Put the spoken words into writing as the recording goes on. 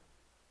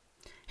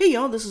Hey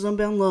y'all, this is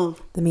Unbound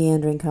Love. The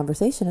meandering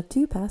conversation of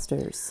two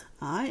pastors.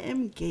 I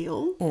am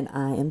Gail. And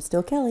I am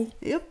still Kelly.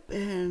 Yep,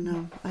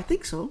 and I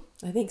think so.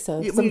 I think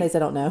so. Some days I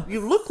don't know. You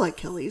look like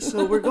Kelly,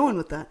 so we're going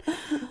with that.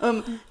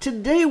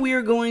 Today we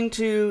are going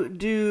to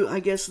do,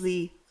 I guess,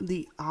 the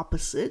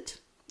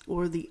opposite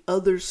or the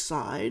other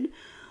side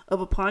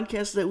of a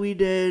podcast that we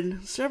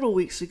did several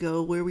weeks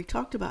ago where we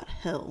talked about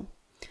hell.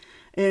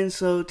 And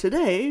so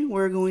today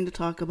we're going to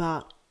talk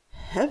about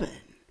heaven.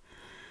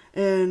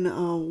 And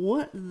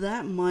what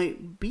that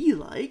might be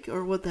like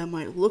or what that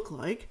might look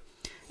like.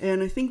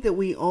 And I think that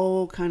we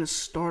all kind of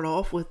start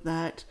off with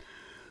that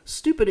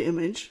stupid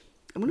image.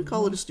 I'm going to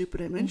call it a stupid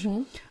image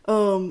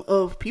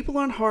of people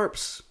on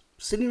harps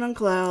sitting on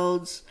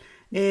clouds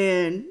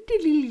and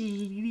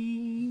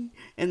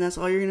that's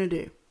all you're going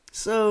to do.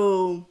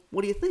 So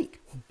what do you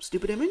think?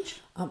 Stupid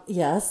image?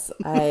 Yes,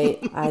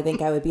 I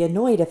think I would be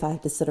annoyed if I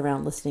had to sit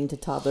around listening to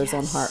toddlers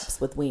on harps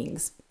with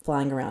wings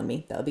flying around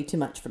me. That would be too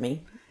much for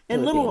me.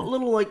 And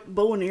little like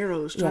bow and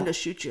arrows trying to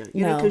shoot you,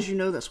 know, because you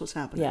know that's what's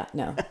happening. Yeah,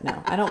 no.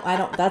 I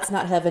don't, that's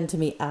not heaven to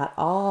me at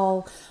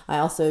all. I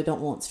also don't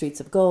want streets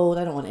of gold.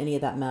 I don't want any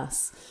of that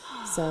mess.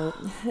 So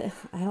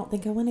I don't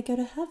think I want to go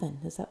to heaven.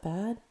 Is that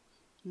bad?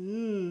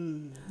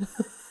 Well,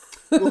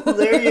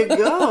 there you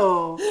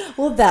go.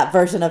 Well, that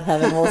version of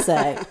heaven, we'll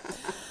say.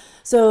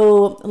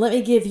 So let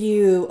me give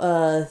you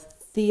a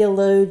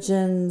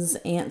theologian's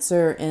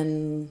answer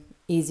in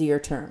easier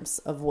terms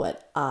of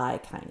what I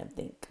kind of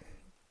think.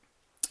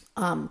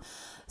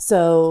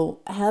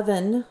 So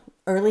heaven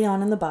early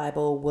on in the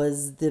Bible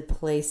was the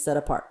place set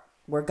apart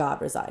where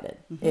God resided.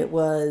 Mm-hmm. It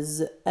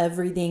was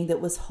everything that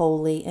was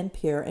holy and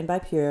pure. And by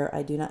pure,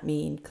 I do not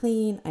mean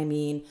clean. I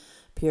mean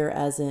pure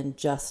as in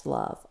just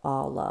love,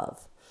 all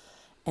love.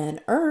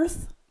 And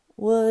earth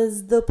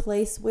was the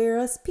place where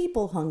us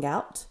people hung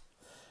out.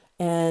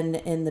 And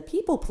in the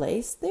people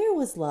place, there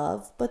was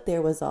love, but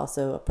there was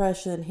also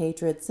oppression,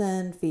 hatred,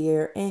 sin,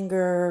 fear,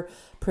 anger,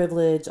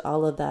 privilege,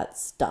 all of that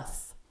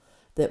stuff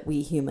that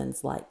we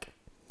humans like.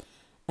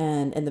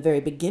 And in the very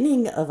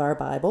beginning of our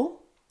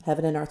Bible,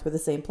 heaven and earth were the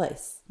same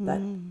place,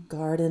 that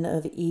Garden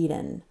of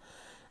Eden.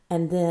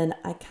 And then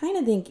I kind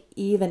of think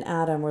Eve and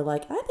Adam were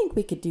like, I think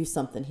we could do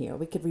something here.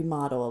 We could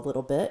remodel a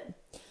little bit.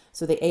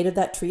 So they ate of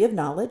that tree of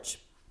knowledge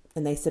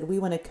and they said, we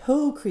want to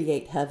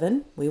co-create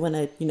heaven. We want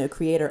to,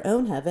 create our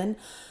own heaven.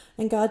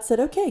 And God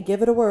said, okay,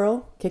 give it a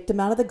whirl. Kicked them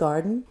out of the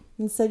garden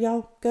and said,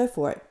 y'all go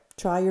for it.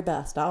 Try your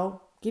best.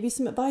 I'll give you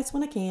some advice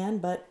when I can,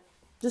 but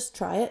just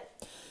try it.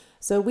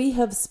 So we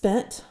have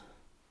spent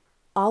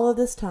all of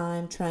this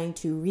time trying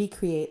to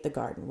recreate the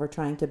garden. We're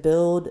trying to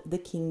build the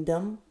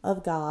kingdom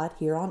of God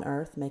here on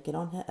earth, make it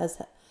as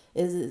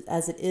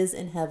it is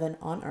in heaven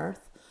on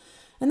earth.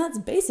 And that's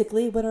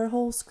basically what our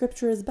whole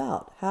scripture is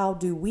about. How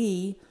do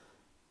we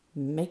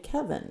make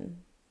heaven?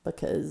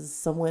 Because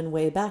someone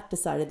way back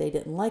decided they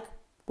didn't like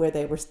where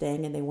they were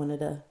staying and they wanted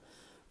to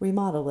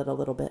remodel it a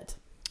little bit.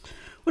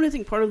 Well, I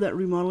think part of that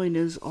remodeling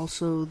is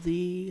also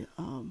the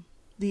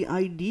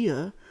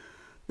idea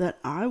that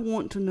I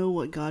want to know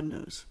what God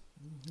knows.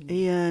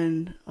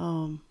 And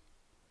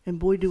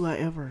boy, do I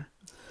ever.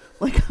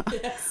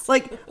 Yes.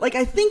 like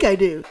I think I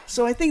do.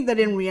 So I think that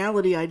in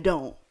reality I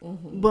don't.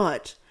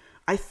 But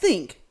I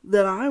think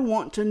that I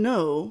want to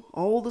know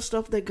all the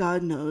stuff that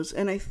God knows.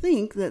 And I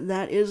think that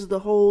that is the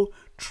whole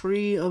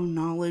tree of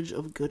knowledge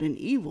of good and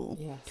evil.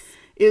 Yes.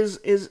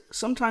 Is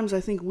sometimes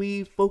I think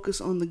we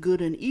focus on the good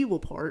and evil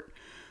part,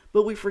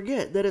 but we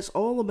forget that it's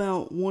all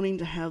about wanting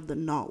to have the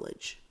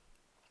knowledge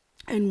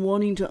and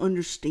wanting to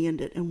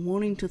understand it and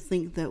wanting to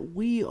think that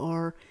we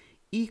are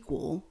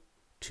equal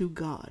to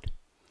God.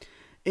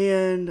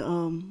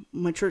 And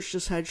my church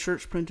just had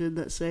shirts printed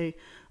that say,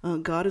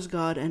 God is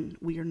God and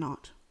we are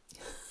not.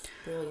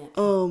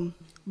 Brilliant.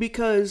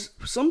 Because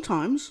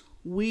sometimes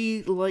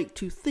we like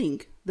to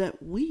think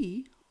that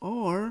we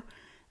are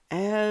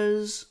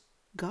as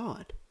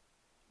God.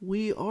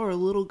 We are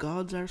little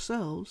gods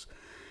ourselves,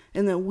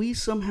 and that we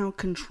somehow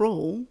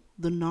control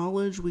the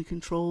knowledge, we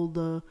control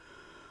the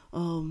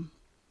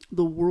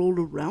world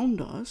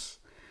around us,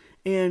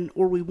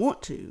 or we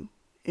want to.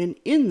 And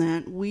in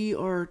that, we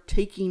are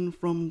taking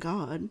from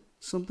God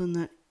something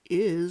that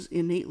is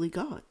innately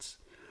God's.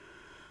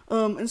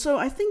 And so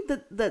I think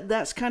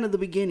that's kind of the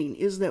beginning,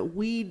 is that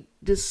we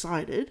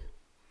decided,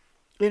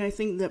 and I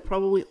think that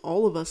probably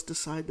all of us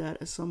decide that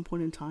at some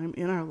point in time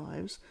in our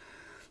lives,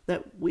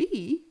 that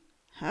we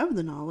have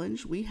the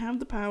knowledge, we have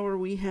the power,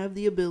 we have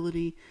the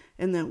ability,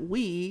 and that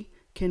we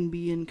can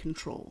be in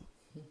control.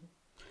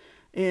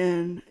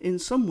 And in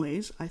some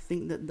ways, I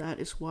think that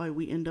is why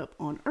we end up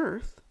on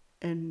earth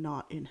and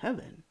not in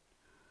heaven.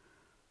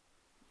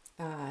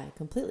 I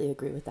completely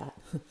agree with that.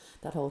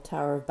 That whole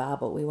Tower of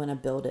Babel, we want to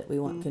build it. We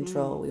want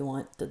control. We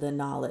want the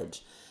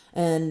knowledge.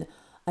 And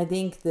I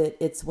think that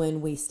it's when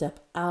we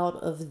step out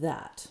of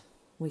that,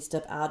 we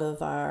step out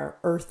of our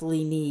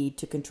earthly need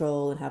to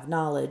control and have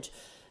knowledge,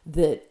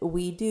 that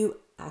we do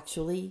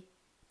actually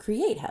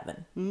create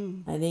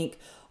heaven. I think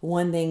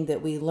one thing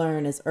that we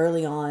learn is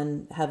early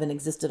on, heaven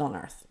existed on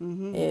earth.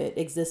 It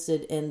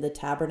existed in the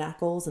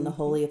tabernacles and the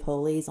Holy of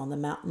Holies, on the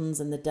mountains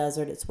and the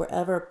desert. It's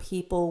wherever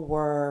people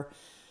were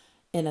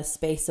in a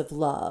space of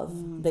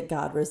love that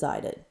God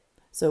resided.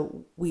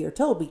 So we are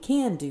told we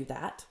can do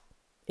that.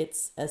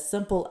 It's as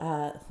simple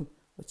as,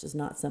 which is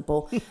not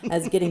simple,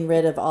 as getting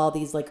rid of all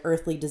these like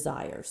earthly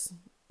desires,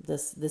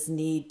 this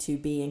need to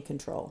be in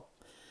control.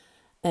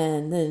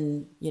 And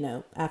then,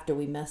 after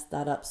we messed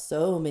that up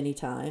so many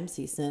times,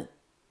 he sent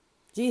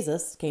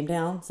Jesus, came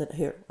down, said,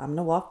 here, I'm going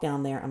to walk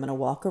down there. I'm going to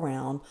walk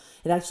around.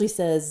 It actually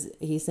says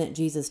he sent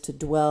Jesus to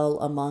dwell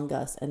among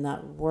us. And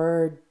that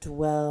word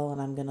dwell, and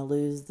I'm going to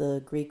lose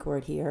the Greek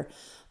word here,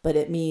 but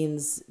it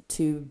means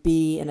to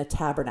be in a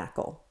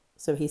tabernacle.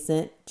 So he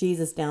sent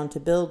Jesus down to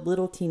build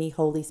little teeny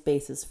holy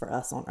spaces for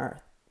us on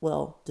earth.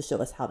 Well, to show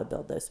us how to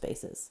build those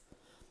spaces.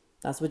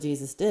 That's what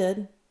Jesus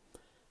did.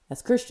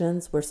 As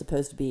Christians, we're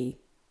supposed to be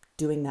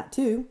doing that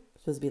too. We're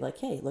supposed to be like,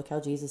 hey, look how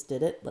Jesus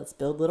did it. Let's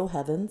build little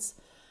heavens.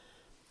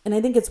 And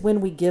I think it's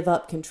when we give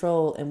up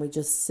control and we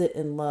just sit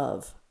in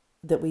love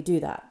that we do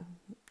that.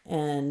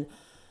 And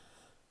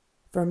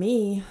for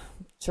me,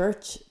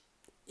 church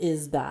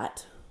is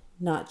that.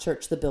 Not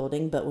church the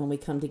building, but when we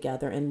come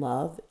together in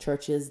love,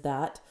 church is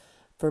that.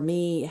 For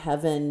me,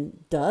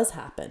 heaven does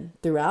happen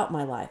throughout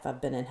my life. I've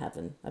been in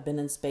heaven. I've been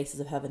in spaces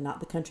of heaven, not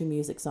the country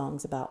music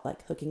songs about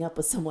like hooking up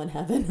with someone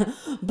heaven,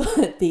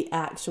 but the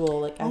actual,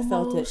 like I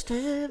felt it.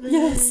 Heaven.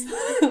 Yes.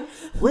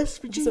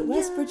 West Virginia. So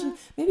West Virginia,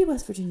 maybe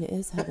West Virginia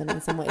is heaven in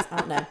some ways. I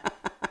don't know.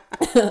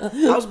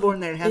 I was born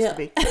there. It has to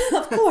be.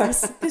 Of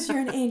course, because you're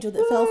an angel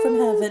that fell from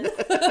heaven.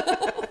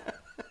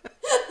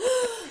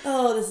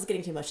 Oh, this is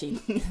getting too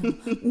mushy. I'm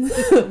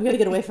going to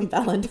get away from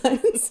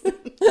Valentine's.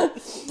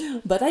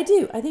 But I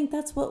think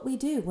that's what we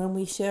do. When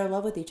we share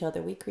love with each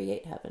other, we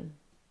create heaven.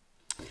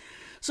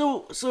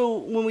 So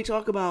when we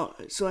talk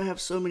about, I have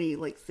so many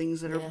like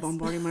things that are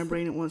bombarding my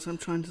brain at once. I'm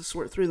trying to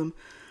sort through them.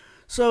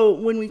 So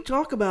when we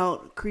talk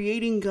about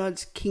creating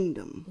God's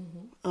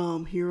kingdom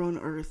here on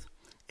earth,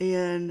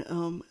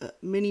 and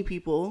many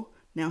people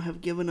now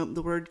have given up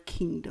the word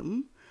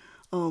kingdom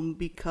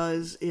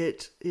because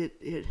it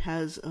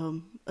has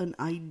an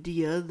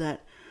idea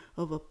that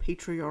of a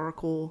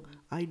patriarchal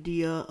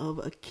idea of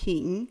a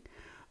king,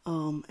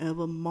 of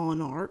a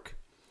monarch,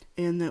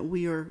 and that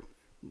we're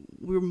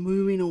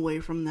moving away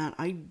from that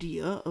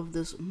idea of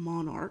this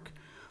monarch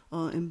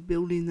and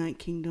building that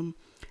kingdom.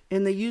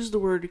 And they use the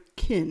word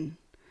kingdom,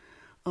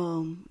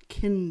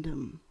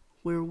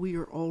 where we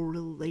are all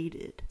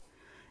related.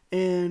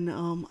 And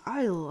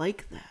I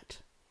like that,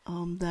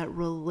 that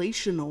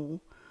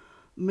relational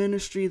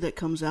ministry that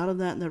comes out of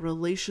that, and the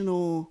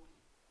relational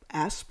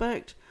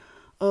aspect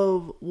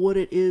of what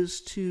it is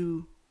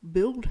to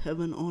build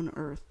heaven on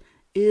earth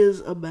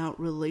is about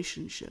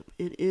relationship.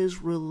 It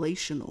is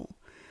relational.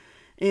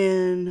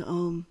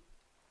 And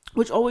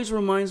which always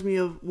reminds me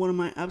of one of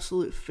my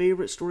absolute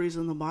favorite stories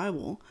in the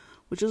Bible,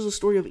 which is the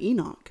story of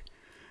Enoch.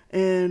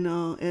 And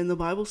the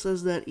Bible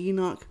says that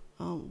Enoch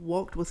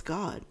walked with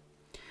God.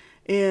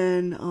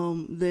 And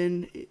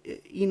then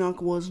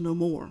Enoch was no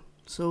more.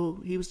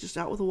 So he was just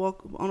out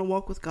on a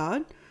walk with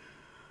God.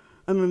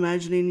 I'm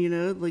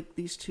imagining, like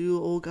these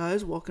two old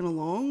guys walking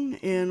along,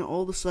 and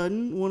all of a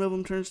sudden one of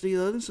them turns to the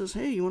other and says,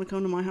 hey, you want to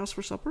come to my house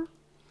for supper?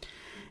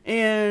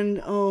 And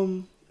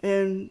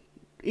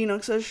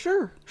Enoch says,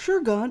 sure,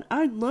 God,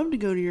 I'd love to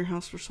go to your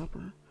house for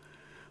supper.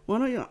 Why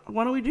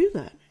don't we do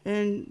that?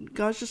 And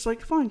God's just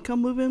like, fine,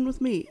 come move in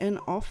with me. And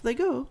off they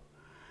go.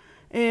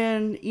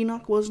 And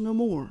Enoch was no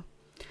more.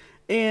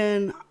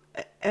 And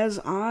as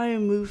I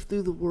move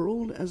through the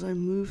world, as I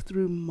move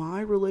through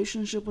my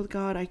relationship with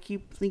God, I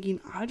keep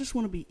thinking, I just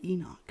want to be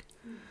Enoch.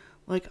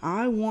 Like,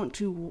 I want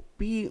to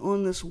be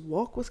on this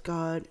walk with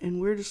God,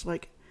 and we're just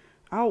like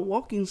out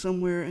walking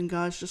somewhere, and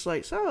God's just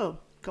like, so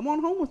come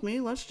on home with me.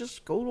 Let's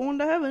just go on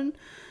to heaven.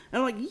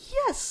 And I'm like,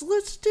 yes,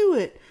 let's do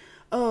it.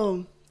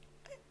 And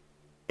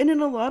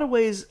in a lot of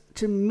ways,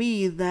 to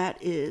me, that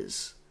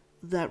is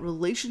that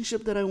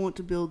relationship that I want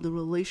to build, the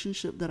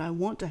relationship that I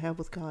want to have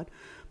with God,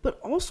 but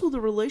also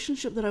the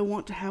relationship that I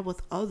want to have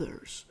with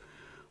others,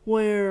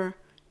 where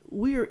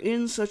we are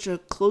in such a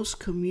close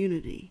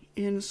community,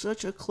 in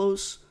such a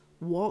close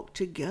walk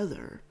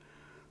together,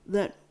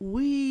 that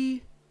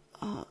we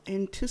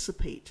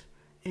anticipate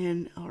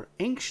and are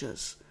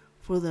anxious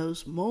for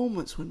those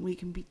moments when we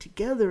can be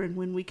together and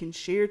when we can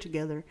share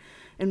together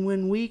and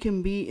when we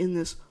can be in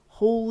this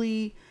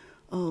holy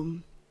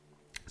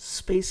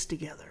space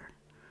together.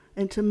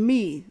 And to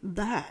me,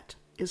 that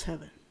is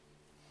heaven.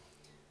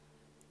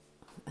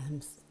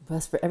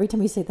 Every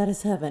time you say that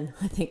is heaven,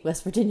 I think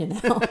West Virginia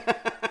now.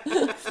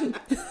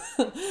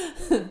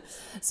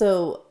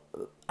 So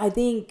I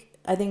think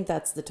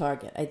that's the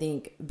target. I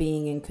think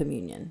being in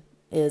communion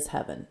is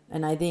heaven.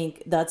 And I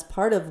think that's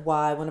part of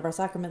why one of our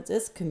sacraments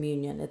is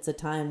communion. It's a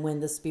time when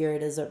the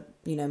Spirit is,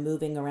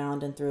 moving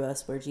around and through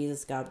us, where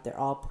Jesus, God, they're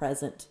all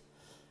present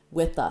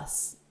with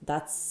us.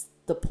 That's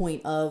the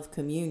point of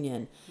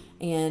communion.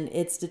 And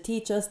it's to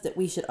teach us that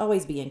we should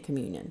always be in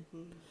communion.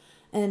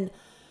 And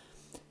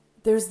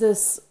there's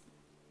this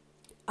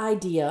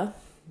idea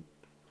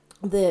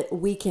that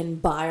we can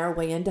buy our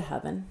way into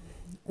heaven,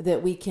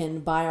 that we can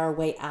buy our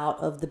way out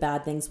of the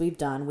bad things we've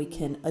done. We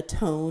can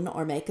atone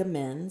or make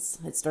amends.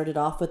 It started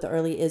off with the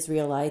early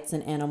Israelites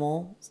and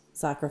animal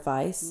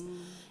sacrifice,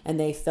 and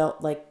they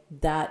felt like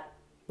that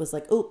was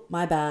like, oh,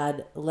 my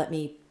bad, let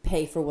me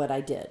pay for what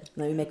I did.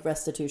 Let me make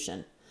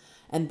restitution.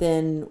 And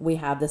then we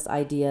have this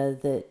idea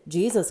that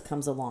Jesus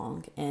comes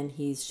along and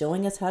he's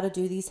showing us how to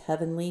do these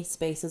heavenly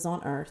spaces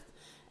on earth.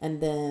 And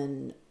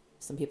then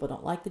some people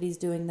don't like that he's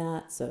doing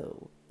that,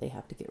 so they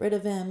have to get rid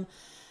of him.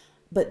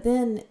 But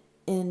then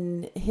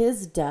in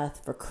his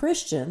death for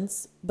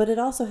Christians, but it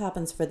also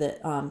happens for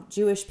the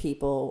Jewish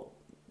people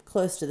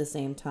close to the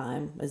same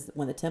time as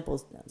when the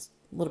temple's,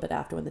 a little bit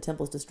after when the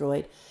temple's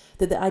destroyed,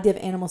 that the idea of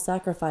animal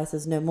sacrifice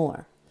is no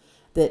more.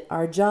 That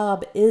our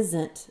job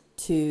isn't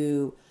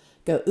to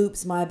go,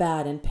 oops, my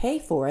bad, and pay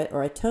for it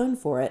or atone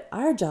for it.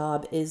 Our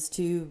job is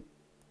to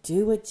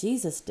do what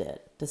Jesus did,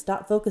 to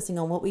stop focusing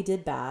on what we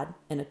did bad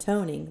and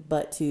atoning,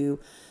 but to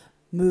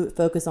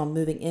focus on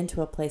moving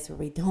into a place where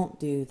we don't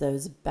do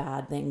those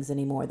bad things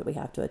anymore that we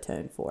have to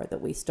atone for,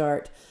 that we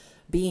start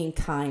being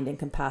kind and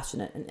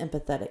compassionate and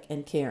empathetic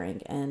and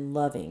caring and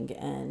loving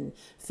and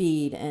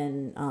feed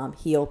and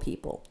heal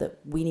people, that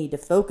we need to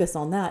focus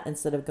on that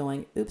instead of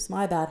going, oops,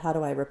 my bad, how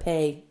do I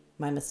repay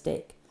my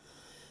mistake?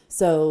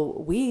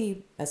 So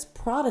we, as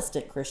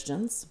Protestant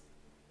Christians,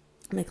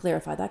 let me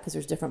clarify that because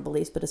there's different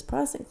beliefs, but as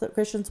Protestant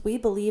Christians, we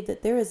believe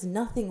that there is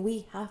nothing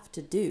we have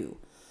to do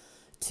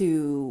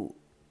to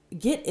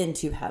get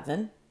into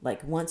heaven.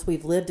 Like once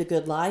we've lived a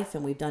good life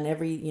and we've done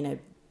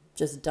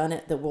just done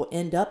it, that we'll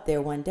end up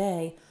there one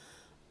day.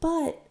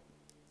 But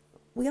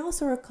we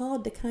also are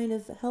called to kind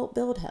of help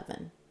build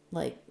heaven,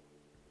 like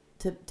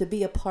to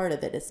be a part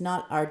of it. It's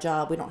not our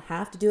job. We don't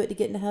have to do it to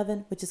get into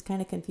heaven, which is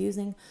kind of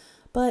confusing,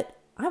 but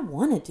I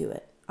want to do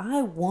it.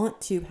 I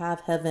want to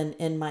have heaven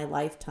in my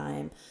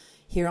lifetime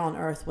here on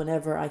earth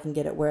whenever I can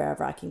get it,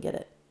 wherever I can get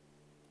it.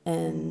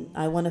 And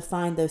I want to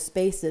find those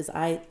spaces.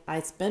 I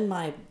spend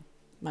my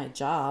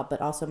job,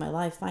 but also my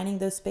life finding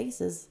those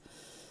spaces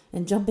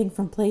and jumping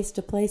from place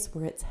to place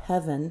where it's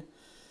heaven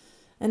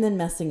and then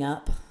messing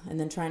up and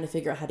then trying to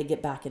figure out how to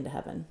get back into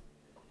heaven.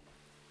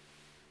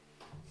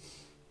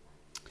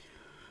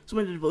 So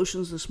my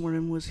devotions this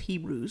morning was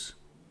Hebrews.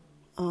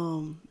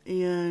 And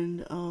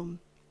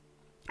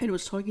it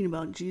was talking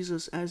about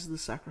Jesus as the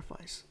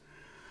sacrifice.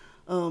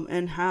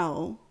 And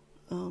how,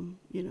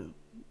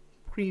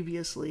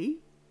 previously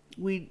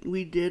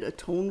we did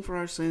atone for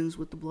our sins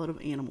with the blood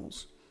of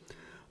animals.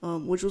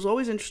 Which was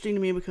always interesting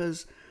to me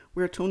because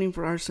we're atoning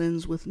for our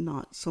sins with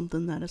not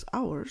something that is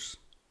ours,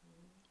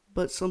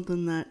 but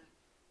something that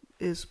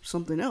is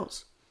something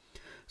else.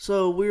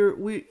 So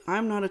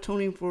I'm not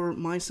atoning for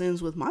my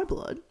sins with my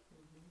blood.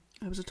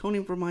 I was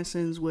atoning for my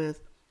sins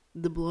with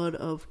the blood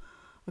of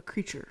a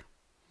creature,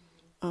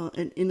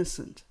 an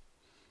innocent.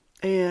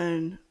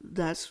 And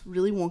that's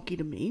really wonky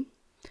to me.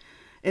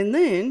 And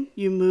then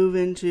you move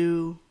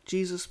into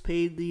Jesus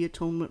paid the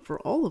atonement for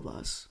all of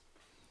us.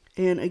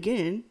 And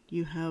again,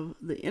 you have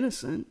the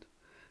innocent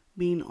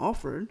being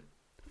offered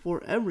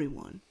for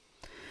everyone.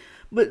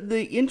 But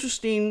the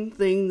interesting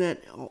thing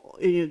that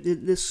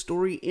this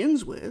story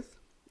ends with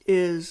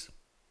is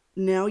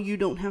now you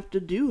don't have to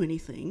do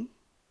anything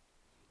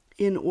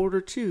in order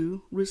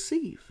to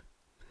receive.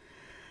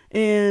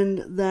 And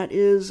that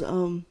is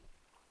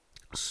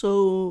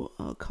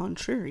so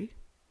contrary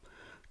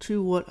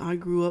to what I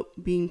grew up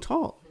being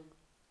taught.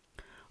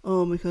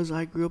 Because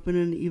I grew up in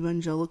an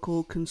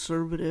evangelical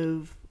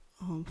conservative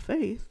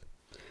faith,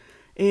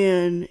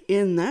 and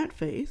in that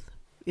faith,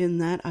 in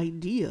that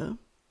idea,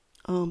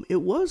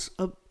 it was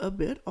a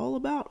bit all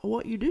about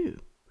what you do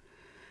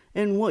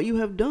and what you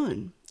have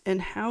done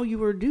and how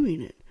you are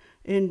doing it,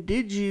 and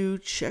did you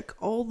check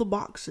all the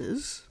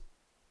boxes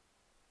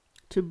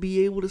to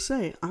be able to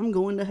say, I'm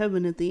going to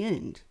heaven at the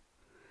end.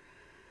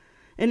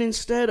 And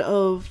instead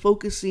of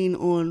focusing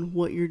on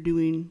what you're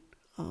doing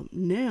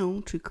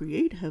now to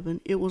create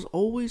heaven, it was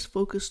always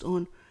focused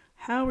on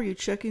how are you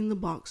checking the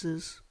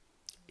boxes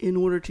in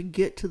order to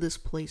get to this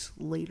place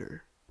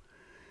later.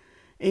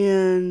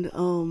 And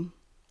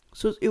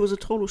so it was a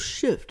total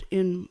shift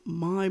in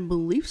my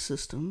belief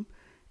system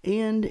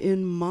and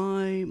in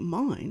my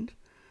mind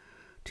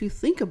to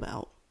think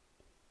about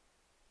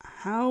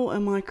how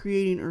am I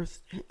creating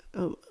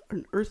an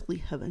earthly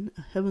heaven,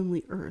 a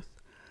heavenly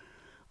earth,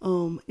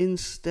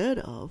 instead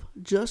of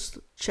just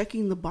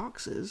checking the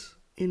boxes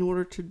in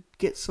order to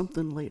get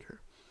something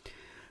later.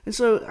 And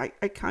so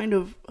I kind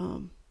of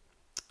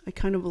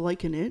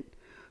liken it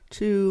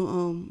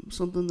to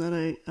something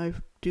that I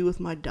do with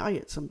my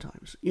diet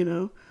sometimes,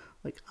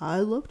 like I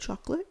love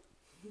chocolate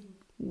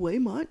way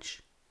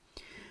much,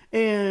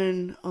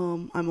 and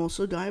I'm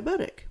also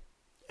diabetic,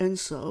 and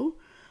so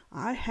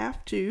I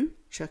have to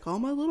check all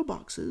my little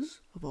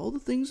boxes of all the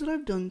things that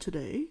I've done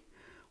today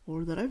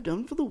or that I've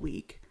done for the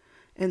week,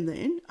 and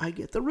then I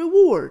get the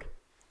reward.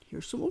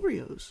 Here's some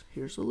Oreos,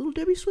 here's a little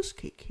Debbie Swiss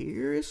cake,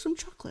 here is some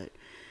chocolate,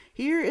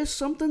 Here is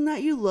something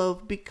that you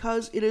love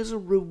because it is a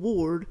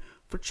reward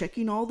for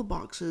checking all the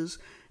boxes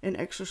and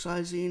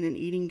exercising and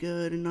eating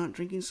good and not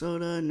drinking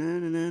soda and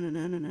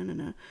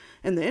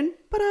and then,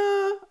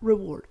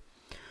 reward.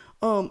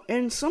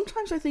 And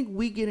sometimes I think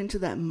we get into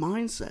that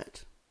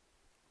mindset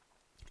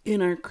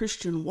in our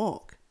Christian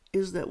walk,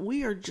 is that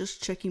we are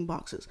just checking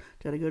boxes.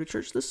 Did I go to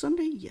church this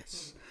Sunday?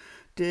 Yes.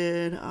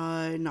 Did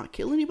I not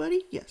kill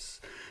anybody? Yes.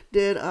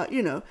 Did I,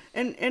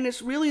 and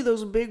it's really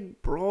those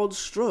big broad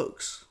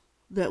strokes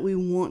that we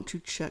want to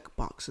check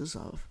boxes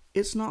of.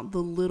 It's not the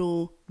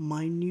little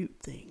minute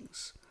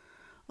things.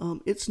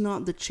 It's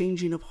not the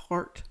changing of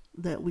heart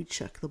that we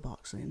check the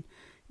box in.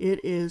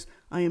 It is,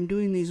 I am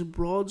doing these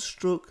broad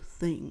stroke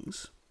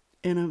things,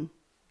 and I'm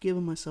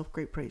giving myself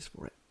great praise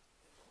for it.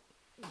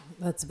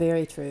 That's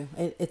very true.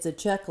 It's a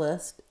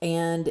checklist,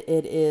 and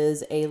it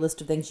is a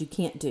list of things you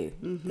can't do,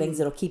 things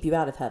that'll keep you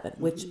out of heaven,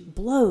 which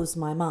blows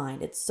my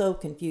mind. It's so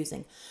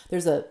confusing.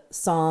 There's a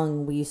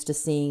song we used to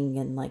sing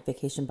in like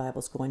vacation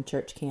Bible school and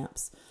church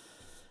camps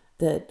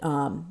that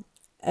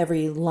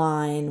every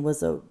line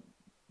was a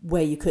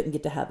way you couldn't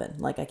get to heaven.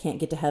 Like, I can't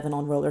get to heaven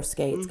on roller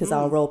skates because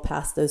I'll roll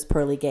past those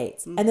pearly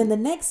gates. And then the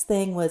next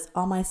thing was,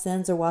 all my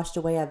sins are washed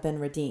away, I've been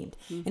redeemed.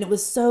 And it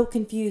was so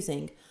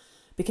confusing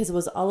because it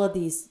was all of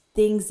these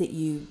things that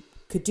you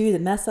could do to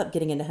mess up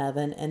getting into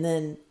heaven, and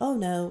then, oh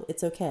no,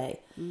 it's okay.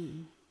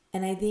 And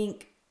I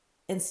think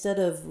instead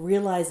of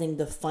realizing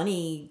the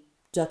funny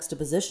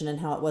juxtaposition and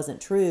how it wasn't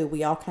true,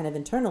 we all kind of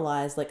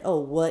internalized like, oh,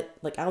 what?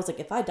 Like, I was like,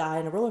 if I die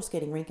in a roller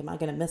skating rink, am I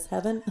going to miss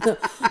heaven?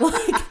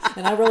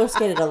 And I roller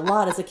skated a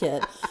lot as a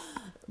kid.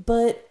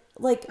 But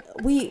like,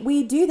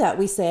 we do that.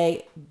 We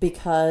say,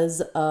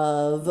 because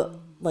of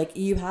like,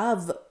 you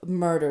have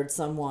murdered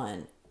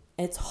someone.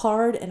 It's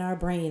hard in our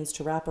brains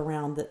to wrap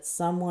around that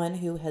someone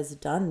who has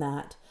done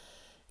that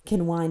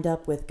can wind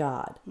up with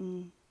God.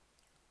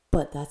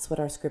 But that's what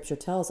our scripture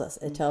tells us.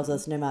 It tells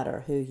us no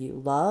matter who you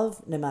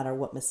love, no matter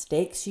what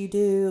mistakes you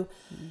do,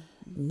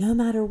 no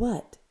matter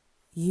what,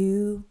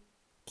 you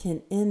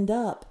can end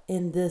up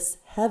in this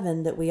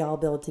heaven that we all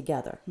build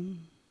together.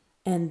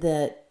 And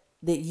that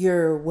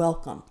you're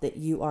welcome, that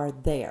you are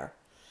there.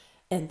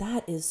 And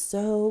that is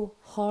so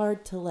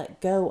hard to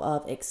let go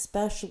of,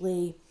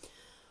 especially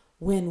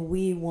when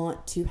we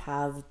want to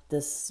have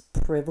this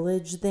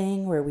privilege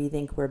thing where we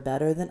think we're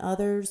better than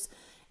others.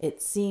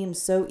 It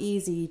seems so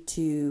easy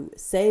to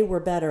say we're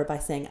better by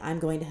saying, I'm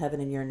going to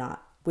heaven and you're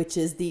not, which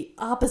is the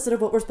opposite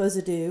of what we're supposed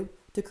to do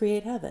to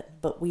create heaven.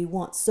 But we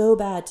want so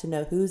bad to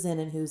know who's in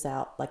and who's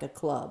out, like a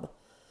club.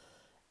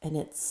 And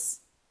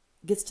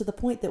gets to the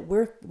point that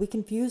we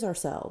confuse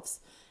ourselves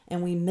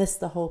and we miss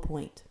the whole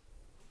point.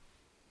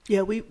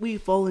 Yeah, we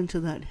fall into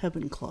that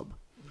heaven club.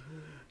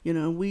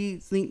 We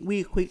think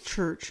we equate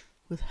church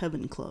with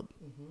heaven club.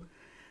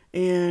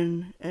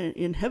 And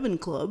in heaven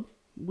club,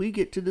 we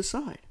get to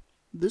decide.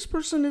 This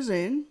person is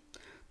in,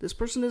 this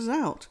person is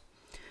out.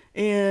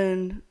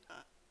 And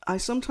I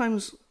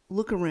sometimes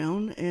look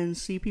around and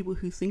see people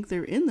who think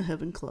they're in the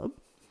heaven club,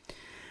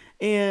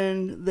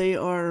 and they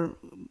are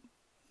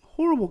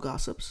horrible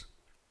gossips.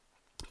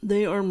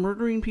 They are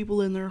murdering people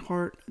in their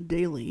heart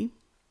daily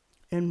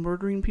and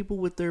murdering people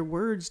with their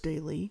words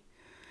daily.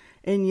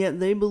 And yet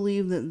they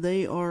believe that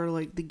they are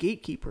like the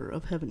gatekeeper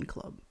of heaven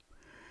club.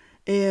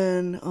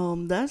 And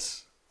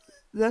that's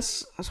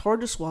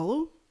hard to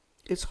swallow.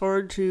 It's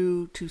hard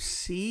to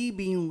see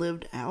being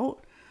lived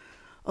out.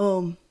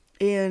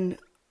 And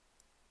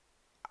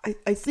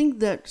I think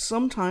that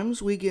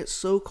sometimes we get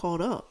so caught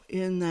up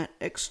in that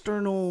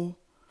external,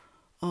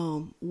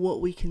 what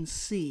we can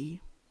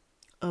see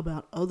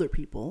about other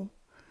people,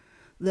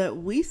 that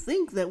we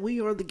think that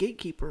we are the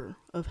gatekeeper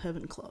of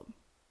heaven club.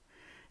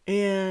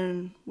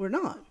 And we're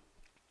not.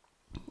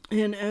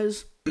 And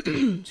as,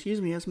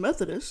 as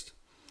Methodists,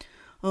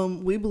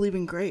 we believe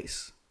in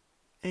grace.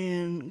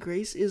 And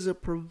grace is a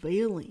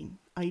prevailing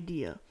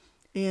idea.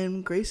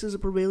 And grace is a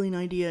prevailing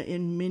idea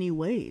in many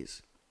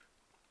ways.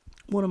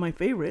 One of my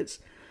favorites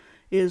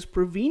is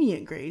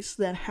prevenient grace,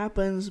 that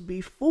happens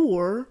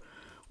before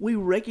we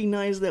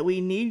recognize that we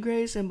need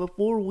grace and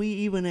before we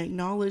even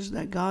acknowledge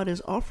that God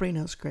is offering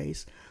us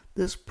grace.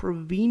 This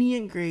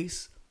prevenient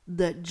grace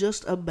that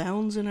just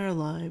abounds in our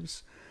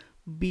lives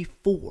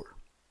before.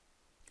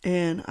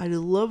 And I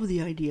love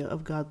the idea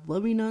of God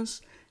loving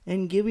us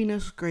and giving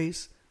us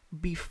grace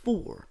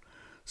before.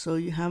 So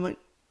you haven't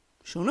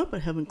shown up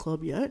at Heaven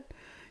Club yet.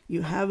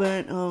 You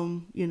haven't,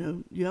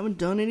 you haven't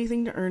done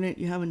anything to earn it.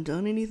 You haven't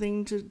done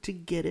anything to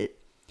get it.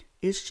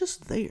 It's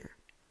just there.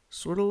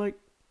 Sort of like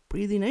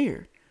breathing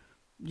air.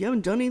 You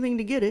haven't done anything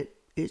to get it.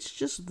 It's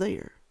just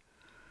there.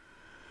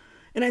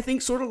 And I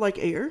think sort of like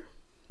air,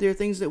 there are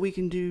things that we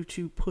can do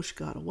to push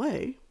God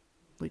away.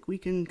 Like we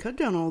can cut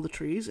down all the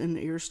trees and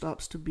the air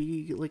stops to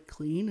be like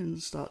clean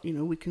and stop,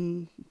 we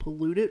can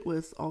pollute it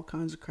with all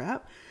kinds of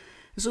crap.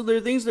 And so there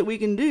are things that we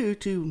can do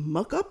to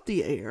muck up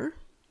the air,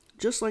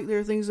 just like there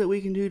are things that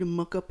we can do to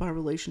muck up our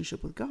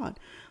relationship with God.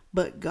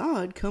 But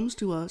God comes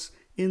to us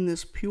in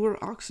this pure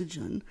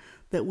oxygen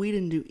that we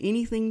didn't do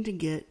anything to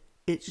get.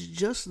 It's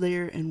just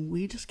there and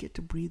we just get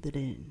to breathe it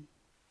in.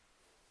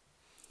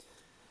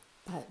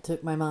 I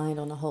took my mind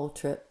on a whole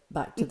trip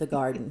back to the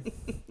garden.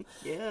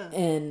 Yeah.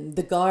 In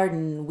the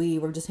garden, we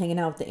were just hanging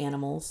out with the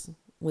animals.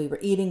 We were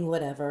eating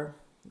whatever.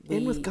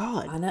 And with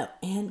God. I know.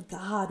 And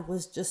God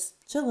was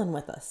just chilling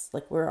with us.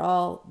 Like, we're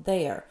all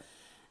there.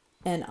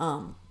 And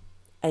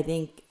I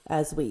think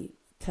as we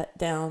cut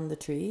down the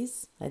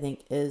trees, I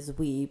think as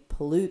we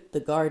pollute the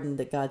garden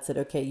that God said,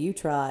 okay, you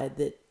tried,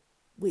 that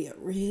we are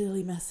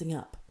really messing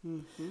up.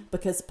 Mm-hmm.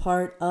 Because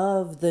part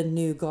of the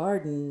new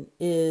garden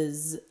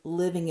is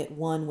living at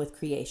one with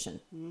creation.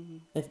 Mm-hmm.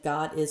 If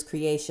God is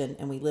creation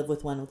and we live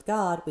with one with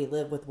God, we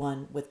live with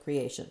one with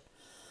creation.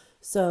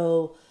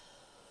 So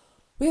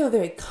we have a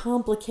very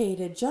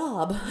complicated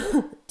job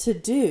to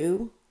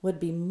do.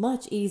 Would be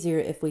much easier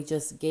if we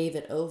just gave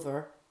it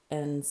over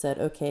and said,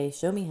 okay,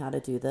 show me how to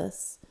do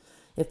this.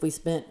 If we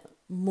spent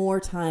more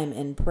time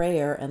in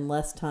prayer and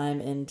less time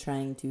in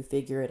trying to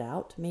figure it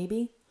out,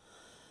 maybe.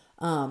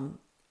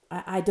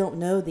 I don't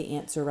know the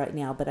answer right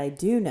now, but I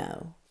do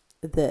know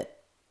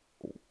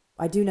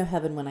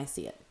heaven when I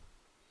see it.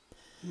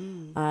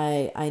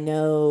 I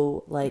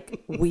know,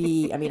 like,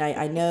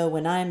 I know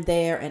when I'm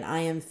there and I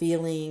am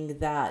feeling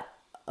that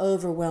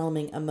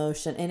overwhelming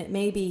emotion, and it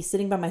may be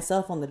sitting by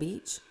myself on the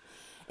beach.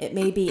 It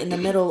may be in the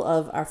middle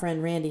of our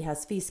friend Randy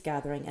has feast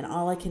gathering, and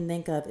all I can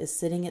think of is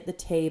sitting at the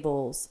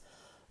tables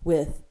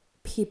with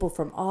people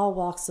from all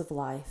walks of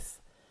life,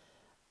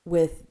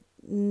 with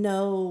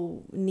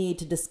no need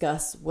to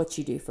discuss what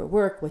you do for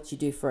work, what you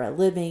do for a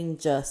living,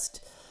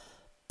 just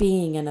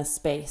being in a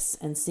space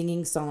and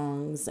singing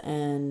songs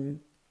and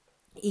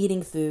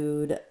eating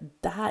food.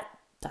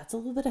 That's a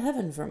little bit of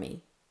heaven for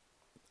me,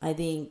 I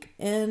think.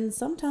 And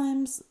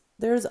sometimes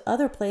there's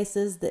other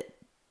places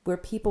where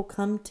people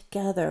come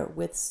together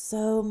with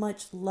so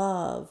much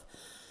love,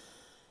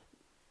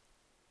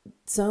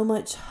 so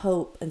much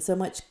hope, and so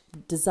much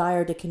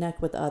desire to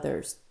connect with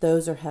others.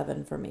 Those are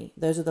heaven for me.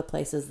 Those are the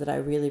places that I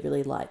really,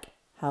 really like.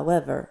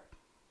 However,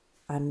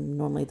 I'm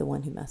normally the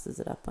one who messes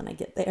it up when I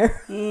get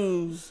there.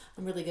 I'm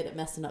really good at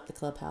messing up the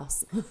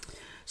clubhouse.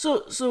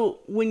 So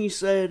when you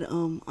said,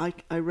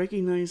 I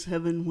recognize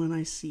heaven when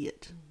I see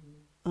it,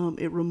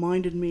 it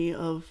reminded me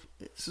of,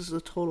 this is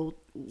a total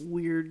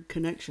weird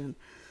connection,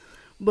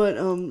 but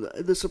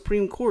the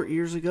Supreme Court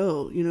years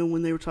ago,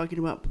 when they were talking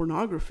about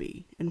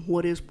pornography and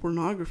what is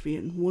pornography,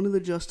 and one of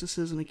the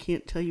justices, and I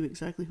can't tell you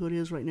exactly who it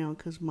is right now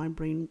because my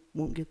brain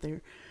won't get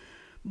there,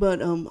 but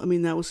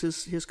that was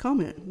his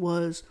comment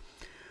was,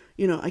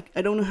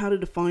 I don't know how to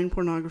define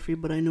pornography,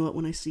 but I know it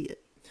when I see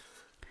it.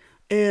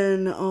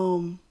 And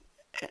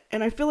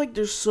I feel like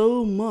there's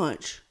so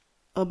much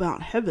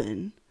about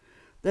heaven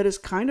that is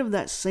kind of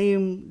that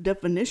same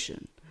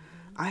definition.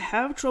 I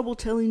have trouble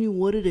telling you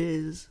what it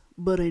is,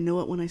 but I know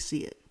it when I see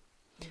it.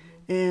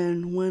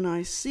 And when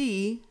I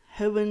see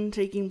heaven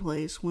taking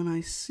place, when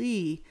I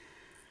see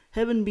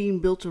heaven being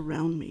built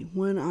around me,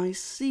 when I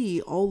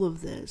see all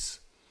of this,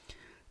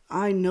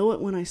 I know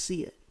it when I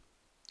see it.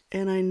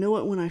 And I know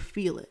it when I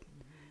feel it.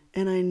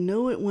 And I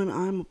know it when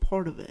I'm a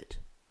part of it.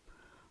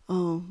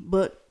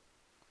 But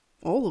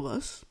all of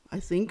us, I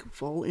think,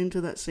 fall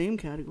into that same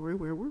category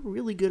where we're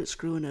really good at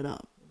screwing it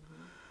up.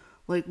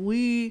 Like,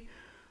 we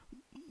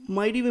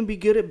might even be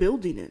good at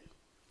building it.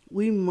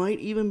 We might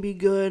even be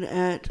good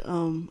at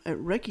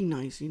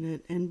recognizing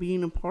it and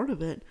being a part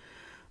of it.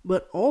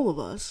 But all of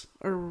us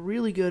are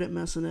really good at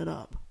messing it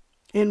up.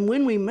 And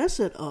when we mess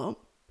it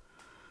up,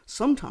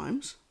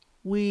 sometimes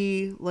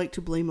we like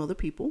to blame other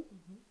people.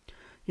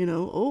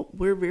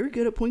 We're very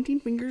good at pointing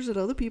fingers at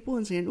other people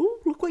and saying, oh,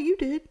 look what you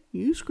did.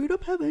 You screwed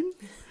up heaven.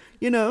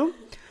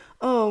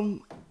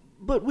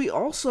 But we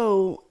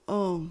also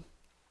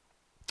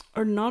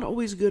are not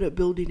always good at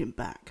building it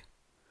back.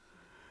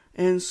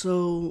 And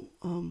so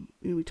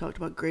we talked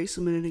about grace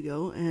a minute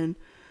ago, and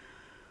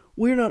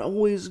we're not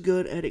always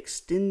good at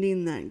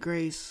extending that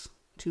grace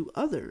to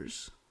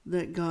others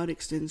that God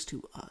extends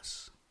to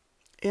us.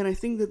 And I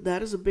think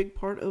that is a big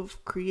part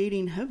of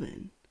creating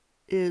heaven,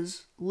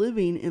 is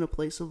living in a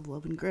place of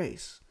love and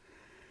grace.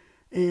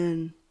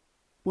 And,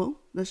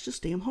 well, that's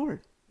just damn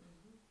hard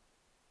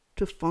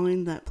to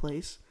find that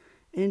place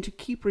and to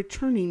keep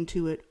returning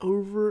to it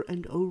over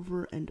and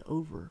over and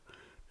over.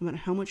 No matter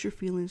how much your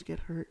feelings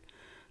get hurt,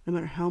 no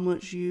matter how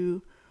much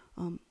you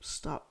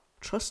stop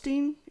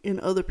trusting in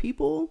other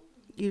people,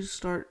 you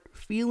start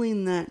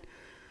feeling that,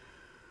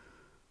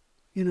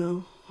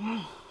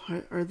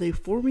 are they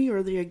for me or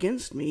are they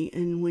against me?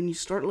 And when you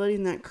start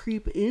letting that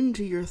creep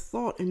into your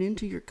thought and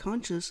into your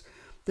conscious,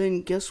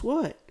 then guess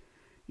what?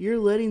 You're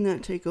letting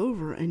that take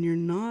over, and you're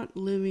not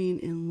living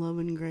in love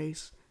and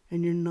grace,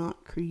 and you're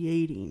not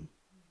creating.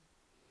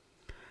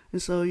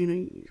 And so,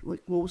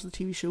 like, what was the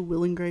TV show,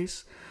 Will and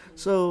Grace?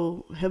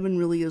 So heaven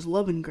really is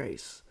love and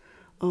grace.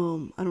 I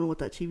don't know what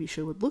that TV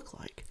show would look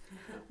like,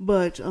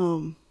 but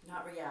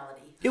not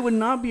reality. It would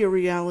not be a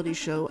reality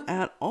show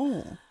at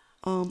all.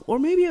 Or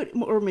maybe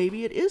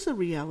it is a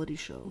reality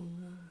show.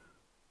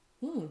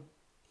 Oh,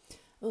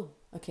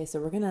 okay. So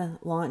we're gonna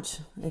launch.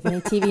 If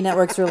any TV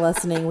networks are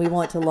listening, we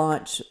want to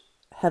launch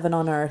Heaven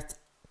on Earth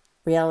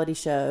reality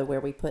show where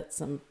we put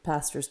some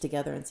pastors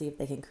together and see if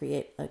they can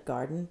create a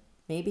garden.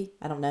 Maybe.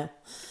 I don't know.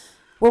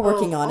 We're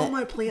working on it. All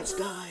my plants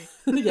die.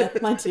 Yeah,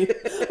 mine too.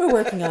 We're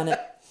working on it.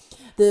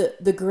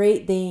 The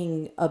great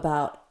thing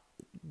about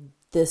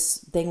this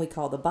thing we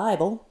call the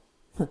Bible,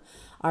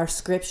 our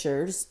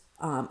scriptures,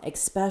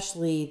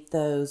 especially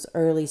those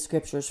early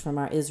scriptures from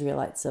our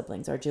Israelite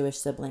siblings, our Jewish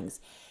siblings,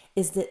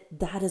 is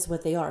that is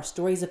what they are.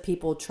 Stories of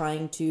people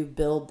trying to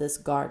build this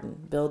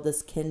garden, build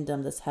this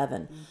kingdom, this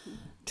heaven,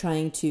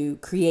 trying to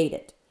create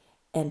it,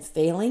 and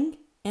failing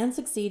and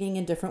succeeding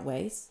in different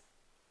ways.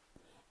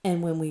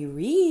 And when we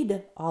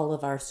read all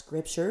of our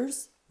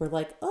scriptures, we're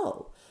like,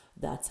 oh,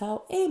 that's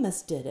how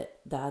Amos did it.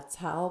 That's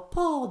how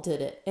Paul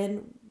did it.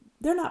 And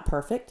they're not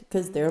perfect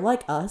because they're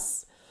like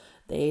us.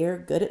 They are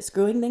good at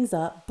screwing things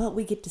up, but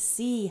we get to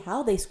see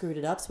how they screwed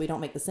it up so we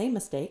don't make the same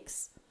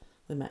mistakes.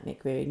 We might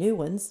make very new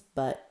ones,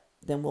 but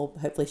then we'll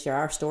hopefully share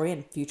our story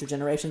and future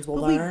generations will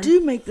learn. We do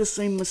make the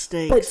same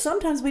mistakes. But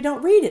sometimes we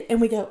don't read it and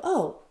we go,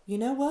 oh, you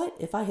know what?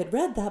 If I had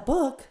read that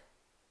book,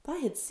 if I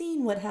had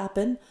seen what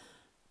happened,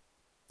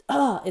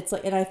 it's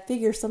like, and I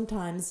figure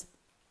sometimes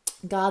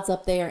God's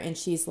up there and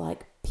she's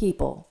like,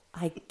 people,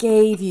 I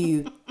gave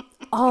you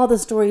all the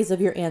stories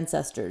of your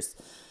ancestors.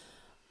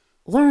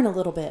 Learn a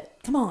little bit.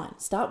 Come on.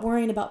 Stop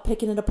worrying about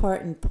picking it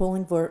apart and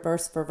pulling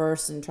verse for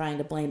verse and trying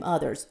to blame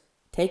others.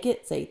 Take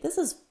it, say, this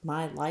is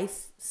my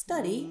life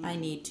study. I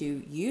need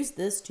to use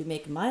this to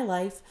make my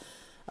life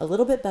a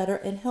little bit better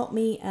and help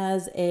me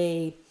as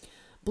a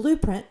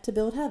blueprint to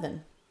build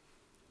heaven.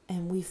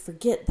 And we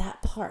forget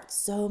that part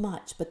so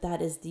much, but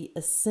that is the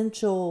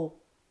essential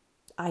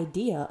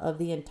idea of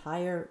the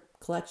entire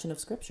collection of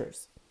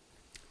scriptures.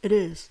 It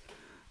is.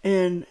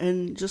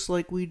 And just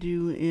like we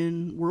do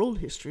in world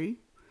history,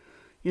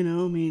 you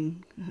know, I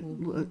mean,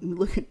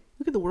 look at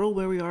the world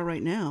where we are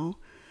right now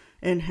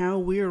and how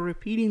we are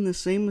repeating the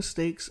same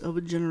mistakes of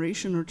a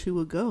generation or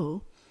two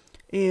ago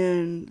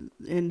and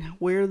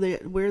where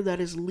that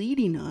is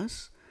leading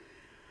us.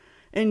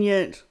 And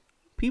yet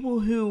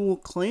people who will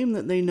claim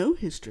that they know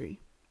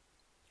history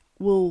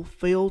will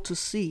fail to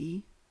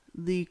see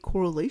the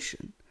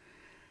correlation.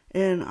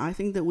 And I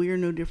think that we are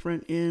no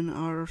different in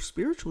our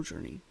spiritual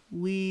journey.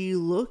 We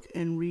look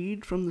and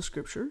read from the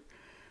scripture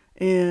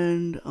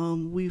and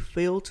we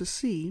fail to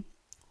see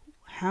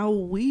how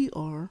we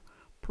are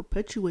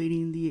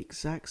perpetuating the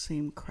exact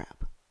same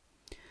crap.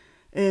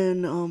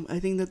 And I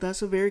think that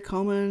that's a very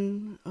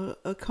common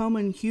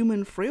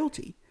human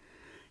frailty,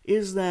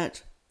 is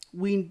that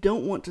we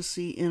don't want to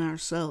see in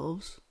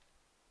ourselves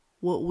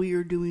what we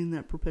are doing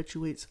that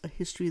perpetuates a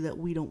history that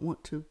we don't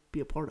want to be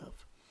a part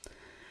of.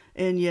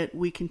 And yet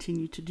we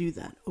continue to do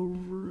that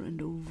over and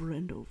over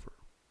and over.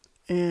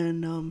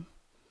 And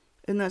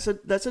that's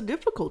a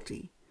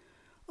difficulty.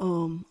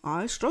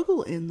 I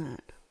struggle in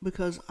that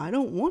because I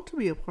don't want to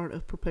be a part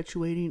of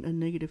perpetuating a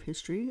negative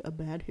history, a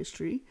bad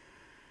history.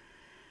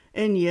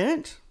 And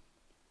yet,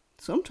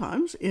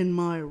 sometimes in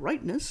my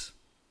rightness,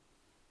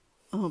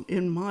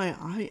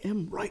 I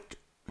am right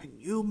and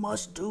you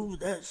must do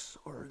this,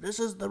 or this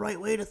is the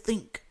right way to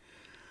think,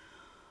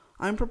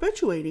 I'm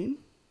perpetuating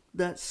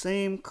that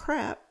same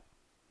crap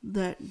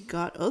that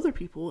got other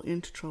people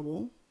into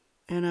trouble,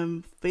 and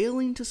I'm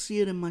failing to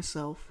see it in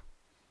myself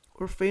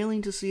or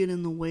failing to see it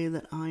in the way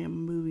that I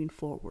am moving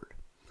forward.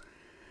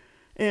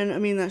 And I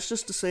mean, that's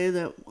just to say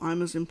that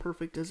I'm as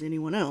imperfect as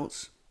anyone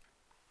else.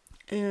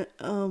 And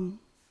and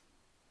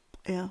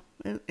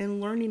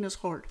learning is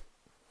hard.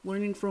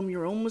 Learning from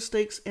your own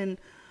mistakes, and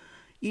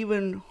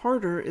even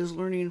harder is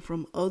learning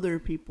from other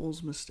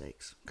people's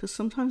mistakes, because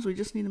sometimes we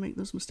just need to make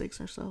those mistakes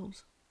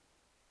ourselves.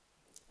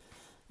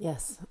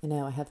 Yes,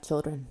 I have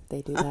children.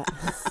 They do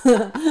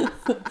that.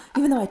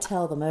 Even though I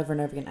tell them over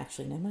and over again,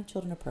 actually, no, my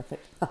children are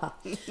perfect.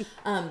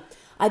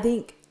 I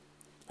think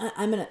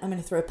I'm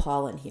gonna throw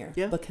Paul in here,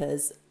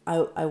 because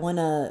I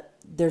wanna.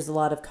 There's a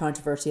lot of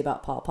controversy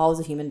about Paul. Paul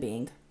was a human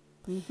being,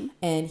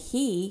 and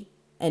he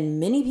and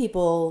many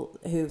people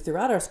who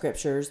throughout our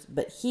scriptures,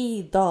 but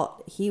he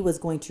thought he was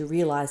going to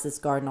realize this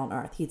garden on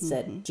earth. He'd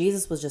said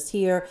Jesus was just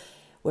here.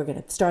 We're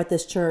going to start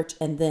this church,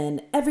 and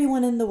then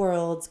everyone in the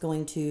world's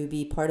going to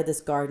be part of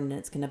this garden, and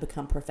it's going to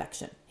become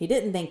perfection. He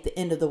didn't think the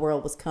end of the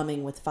world was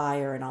coming with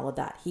fire and all of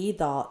that. He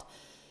thought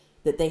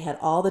that they had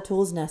all the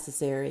tools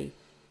necessary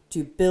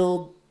to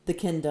build the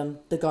kingdom,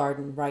 the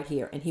garden right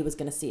here, and he was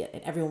going to see it,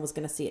 and everyone was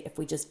going to see it if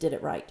we just did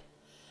it right.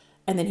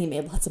 And then he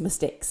made lots of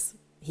mistakes.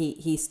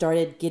 He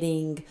started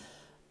getting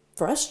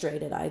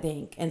frustrated, I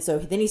think. And so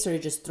then he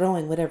started just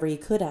throwing whatever he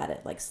could at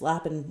it, like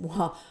slapping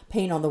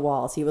paint on the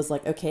walls. He was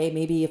like, okay,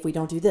 maybe if we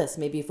don't do this,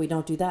 maybe if we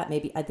don't do that,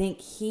 maybe. I think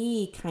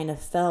he kind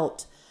of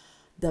felt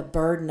the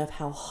burden of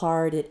how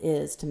hard it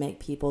is to make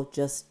people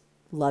just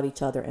love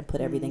each other and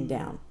put everything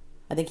down.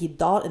 I think he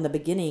thought in the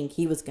beginning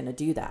he was going to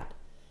do that.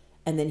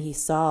 And then he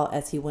saw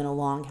as he went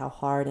along how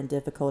hard and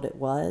difficult it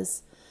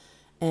was.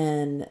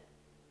 And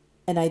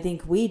I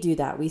think we do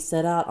that. We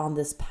set out on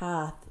this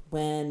path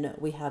when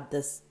we have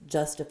this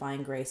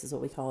justifying grace, is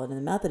what we call it in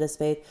the Methodist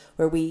faith,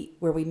 where we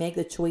make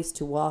the choice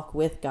to walk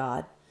with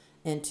God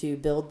and to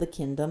build the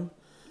kingdom.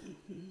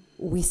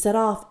 we set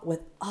off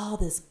with all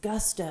this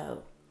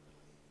gusto,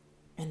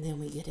 and then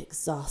we get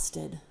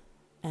exhausted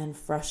and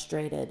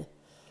frustrated.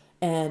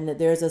 And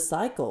there's a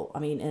cycle. I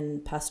mean,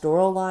 in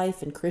pastoral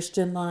life, in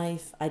Christian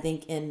life, I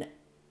think in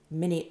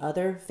many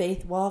other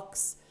faith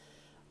walks,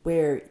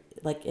 where,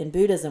 like in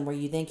Buddhism, where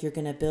you think you're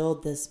going to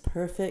build this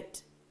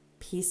perfect,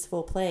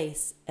 peaceful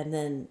place, and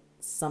then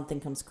something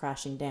comes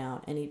crashing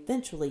down, and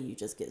eventually you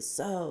just get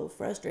so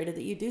frustrated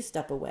that you do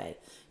step away.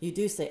 You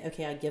do say,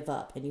 okay, I give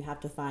up, and you have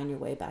to find your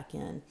way back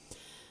in.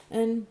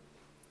 And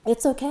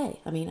it's okay.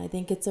 I mean, I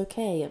think it's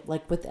okay.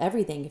 Like with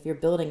everything, if you're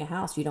building a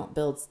house, you don't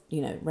build,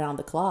 round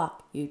the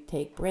clock. You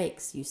take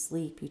breaks, you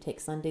sleep, you take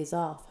Sundays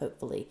off,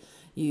 hopefully.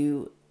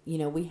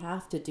 We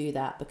have to do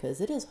that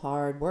because it is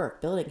hard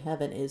work. Building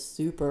heaven is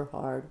super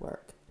hard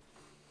work.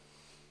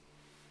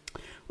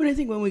 But I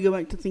think when we go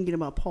back to thinking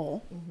about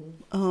Paul,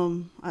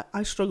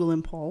 I struggle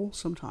in Paul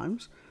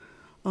sometimes,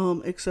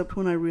 except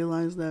when I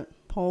realize that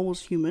Paul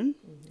was human,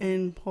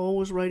 and Paul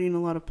was writing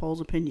a lot of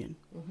Paul's opinion,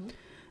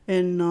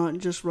 and not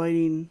just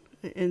writing,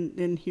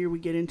 and here we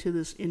get into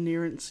this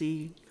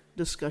inerrancy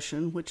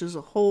discussion, which is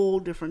a whole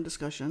different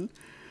discussion.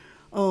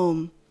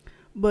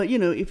 But,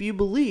 if you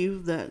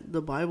believe that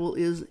the Bible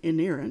is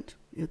inerrant,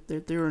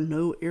 that there are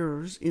no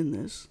errors in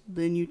this,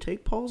 then you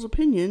take Paul's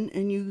opinion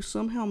and you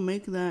somehow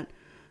make that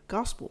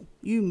gospel.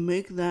 You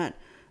make that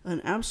an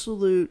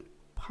absolute,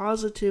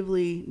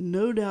 positively,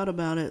 no doubt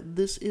about it,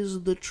 this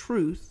is the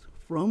truth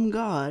from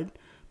God,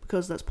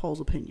 because that's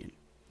Paul's opinion.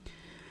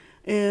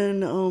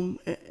 And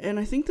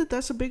I think that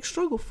that's a big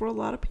struggle for a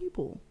lot of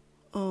people,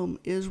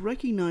 is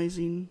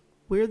recognizing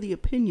where the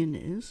opinion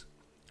is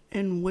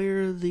and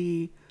where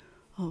the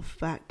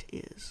fact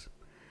is.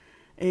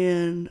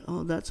 And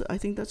I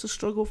think that's a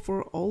struggle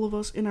for all of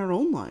us in our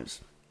own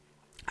lives.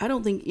 I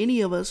don't think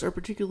any of us are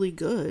particularly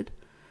good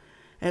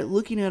at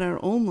looking at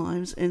our own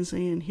lives and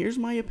saying, here's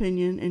my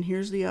opinion and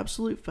here's the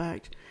absolute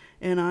fact,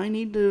 and I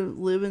need to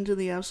live into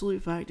the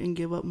absolute fact and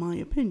give up my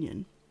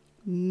opinion.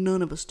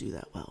 None of us do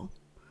that well.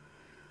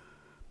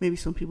 Maybe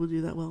some people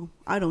do that well.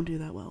 I don't do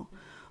that well.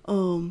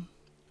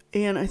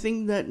 And I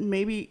think that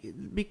maybe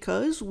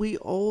because we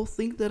all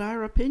think that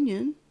our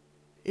opinion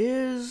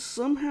is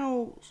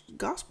somehow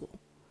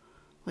gospel.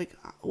 Like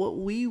what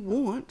we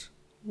want,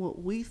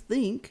 what we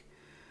think.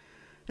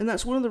 And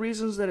that's one of the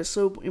reasons that it's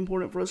so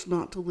important for us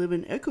not to live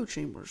in echo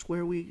chambers,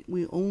 where we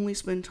only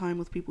spend time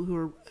with people who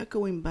are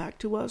echoing back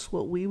to us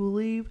what we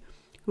believe,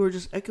 who are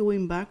just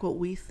echoing back what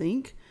we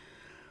think,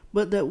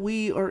 but that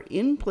we are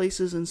in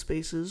places and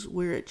spaces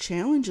where it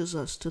challenges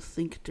us to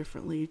think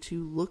differently,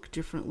 to look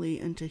differently,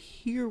 and to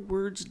hear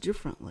words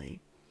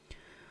differently.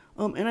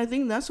 And I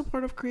think that's a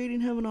part of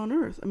creating heaven on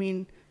earth. I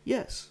mean,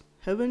 yes,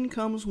 heaven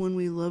comes when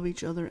we love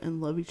each other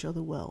and love each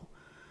other well.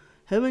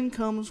 Heaven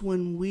comes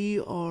when we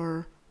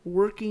are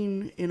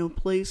working in a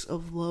place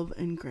of love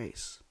and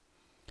grace.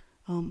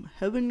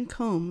 Heaven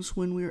comes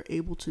when we are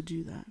able to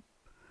do that.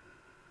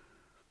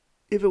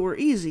 If it were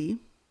easy,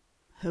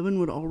 heaven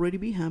would already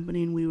be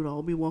happening. We would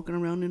all be walking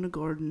around in a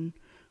garden.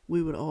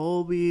 We would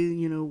all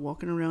be,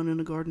 walking around in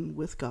a garden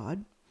with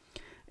God.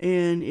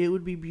 And it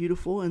would be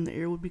beautiful, and the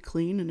air would be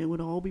clean, and it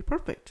would all be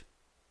perfect.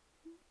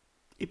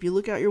 If you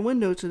look out your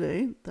window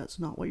today, that's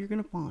not what you're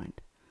going to find.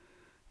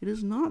 It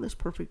is not this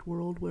perfect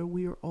world where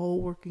we are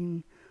all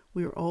walking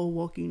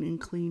in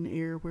clean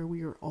air, where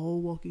we are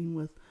all walking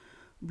with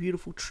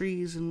beautiful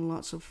trees and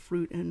lots of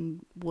fruit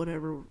and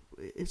whatever.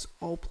 It's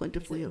all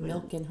plentifully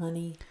available. Milk and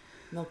honey.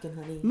 Milk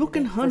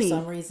and honey. For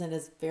some reason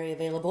is very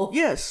available.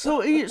 Yes.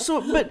 But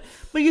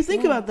you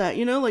think about that,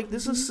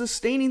 this is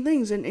sustaining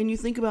things. And you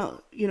think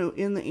about,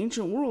 in the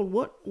ancient world,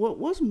 what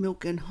was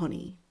milk and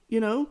honey?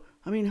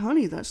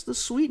 Honey, that's the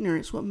sweetener.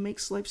 It's what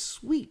makes life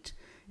sweet.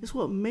 It's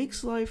what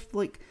makes life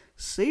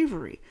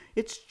savory.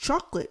 It's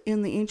chocolate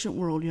in the ancient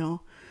world,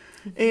 y'all.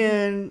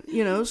 And,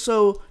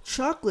 so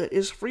chocolate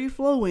is free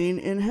flowing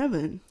in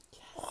heaven.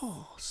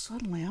 Oh,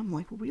 suddenly I'm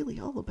really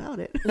all about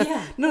it.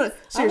 Yeah. No,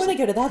 seriously. I want to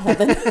go to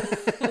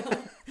that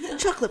heaven.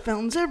 Chocolate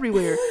fountains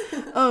everywhere.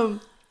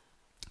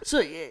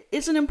 So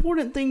it's an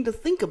important thing to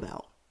think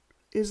about,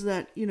 is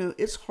that,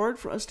 it's hard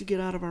for us to get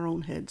out of our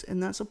own heads.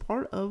 And that's a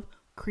part of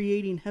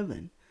creating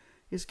heaven,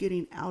 is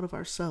getting out of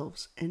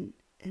ourselves and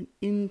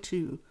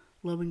into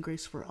love and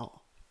grace for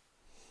all.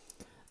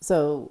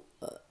 So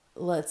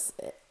let's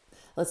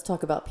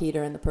talk about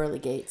Peter and the pearly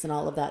gates and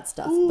all of that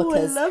stuff. Ooh,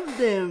 because I love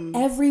them.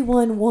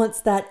 Everyone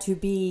wants that to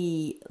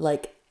be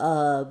like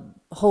a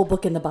whole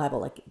book in the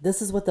Bible. Like,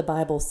 this is what the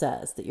Bible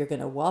says, that you're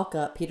going to walk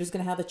up. Peter's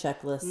going to have a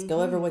checklist,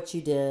 go over what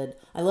you did.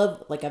 I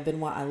love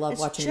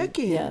watching.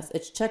 Check-in. Yes,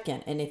 it's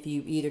check-in. And if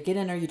you either get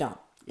in or you don't.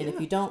 And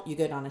if you don't, you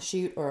go down a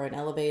chute or an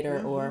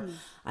elevator. Or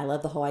I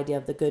love the whole idea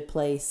of The Good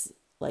Place,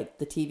 like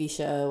the TV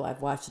show.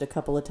 I've watched it a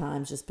couple of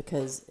times just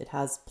because it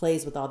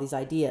plays with all these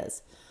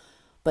ideas.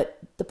 But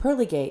the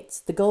pearly gates,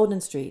 the golden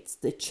streets,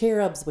 the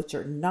cherubs, which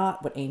are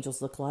not what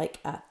angels look like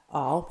at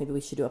all. Maybe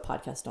we should do a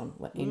podcast on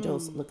what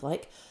angels look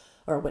like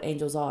or what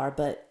angels are.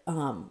 But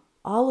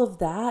all of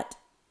that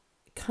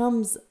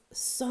comes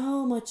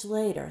so much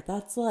later.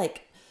 That's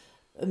like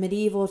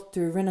medieval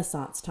through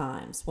Renaissance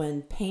times,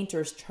 when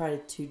painters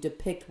tried to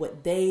depict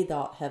what they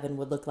thought heaven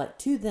would look like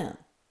to them,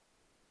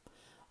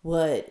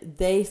 what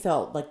they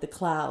felt like the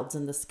clouds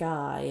and the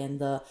sky and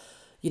the,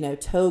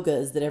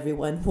 togas that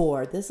everyone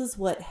wore. This is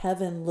what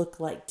heaven looked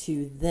like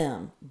to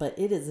them, but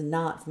it is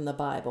not from the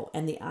Bible.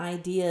 And the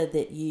idea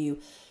that you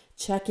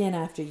check in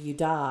after you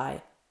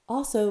die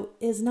also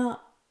is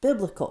not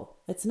biblical.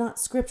 It's not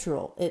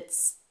scriptural.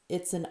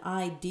 It's an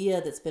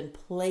idea that's been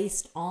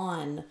placed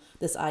on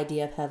this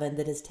idea of heaven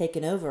that has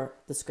taken over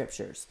the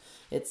scriptures.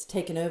 It's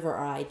taken over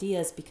our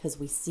ideas because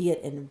we see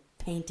it in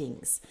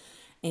paintings,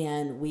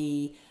 and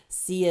we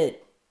see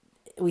it,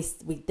 we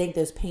think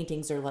those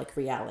paintings are like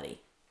reality.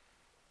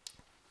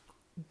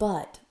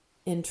 But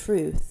in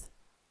truth,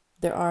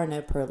 there are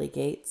no pearly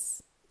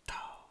gates,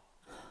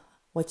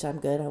 which I'm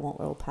good. I won't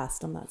roll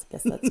past them. I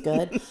guess that's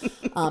good.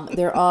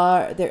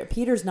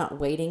 Peter's not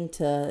waiting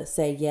to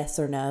say yes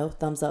or no,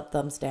 thumbs up,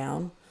 thumbs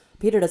down.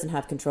 Peter doesn't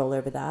have control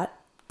over that.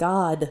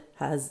 God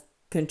has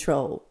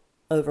control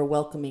over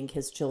welcoming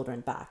his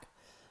children back.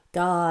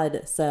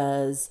 God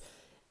says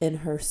in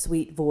her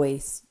sweet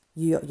voice,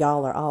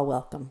 y'all are all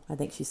welcome. I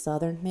think she's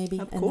Southern, maybe.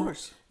 Of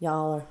course.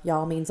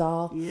 Y'all means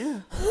all.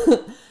 Yeah.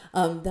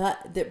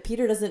 That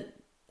Peter doesn't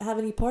have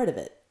any part of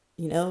it.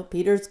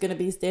 Peter's going to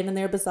be standing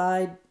there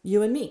beside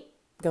you and me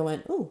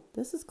going, oh,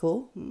 this is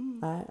cool.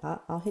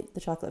 I'll hit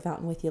the chocolate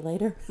fountain with you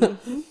later.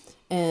 Mm-hmm.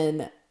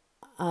 And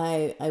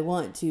I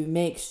want to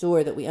make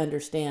sure that we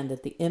understand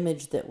that the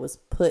image that was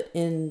put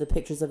in the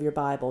pictures of your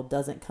Bible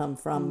doesn't come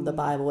from the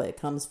Bible.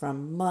 It comes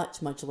from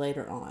much, much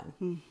later on.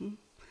 Mm-hmm.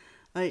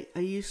 I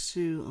used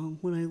to,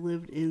 when I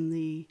lived in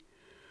the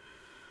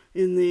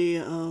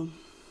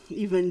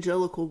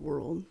evangelical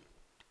world,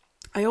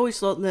 I always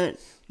thought that,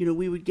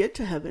 we would get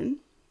to heaven,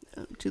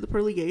 to the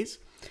pearly gates,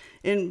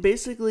 and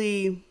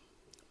basically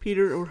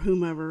Peter or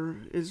whomever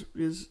is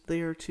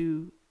there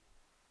to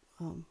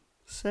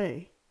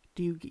say,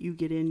 do you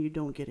get in, you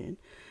don't get in.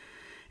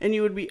 And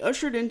you would be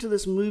ushered into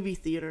this movie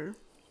theater,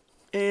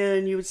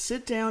 and you would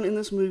sit down in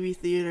this movie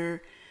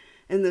theater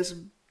and this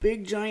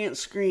big giant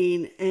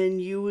screen,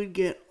 and you would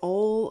get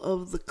all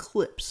of the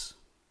clips.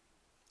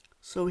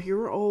 So here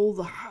are all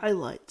the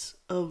highlights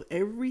of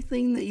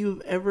everything that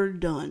you've ever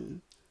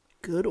done,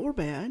 good or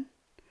bad.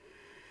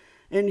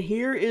 And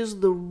here is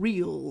the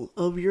reel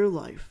of your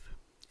life.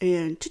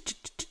 And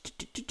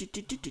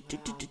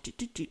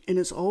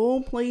it's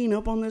all playing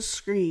up on this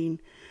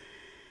screen.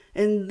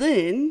 And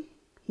then,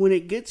 when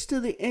it gets to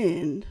the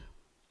end,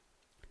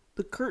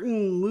 the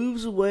curtain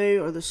moves away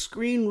or the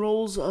screen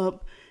rolls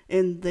up,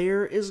 and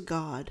there is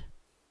God.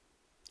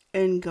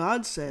 And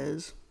God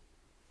says,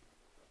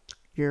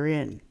 you're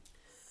in.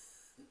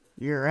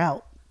 You're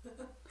out.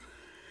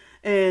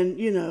 And,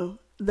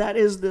 that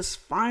is this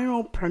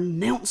final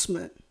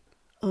pronouncement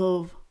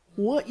of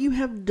what you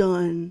have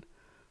done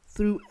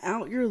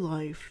throughout your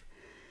life.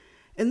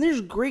 And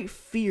there's great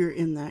fear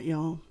in that,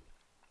 y'all.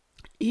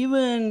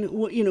 Even,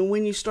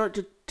 when you start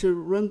to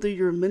run through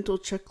your mental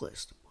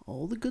checklist,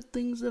 all the good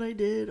things that I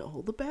did,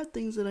 all the bad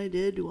things that I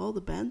did, do all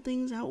the bad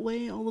things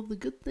outweigh all of the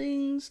good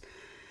things?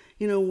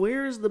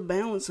 Where is the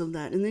balance of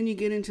that? And then you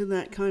get into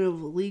that kind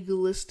of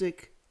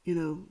legalistic,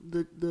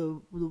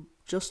 the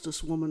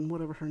justice woman,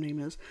 whatever her name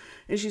is,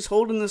 and she's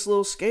holding this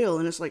little scale,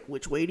 and it's like,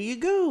 which way do you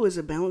go? Is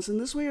it balancing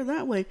this way or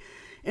that way?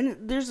 And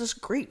there's this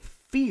great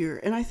fear,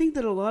 and I think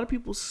that a lot of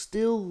people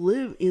still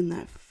live in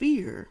that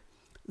fear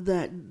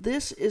that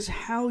this is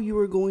how you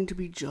are going to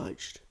be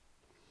judged.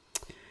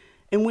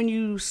 And when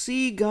you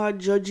see God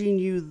judging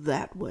you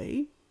that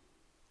way,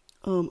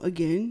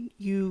 again,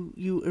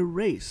 you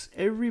erase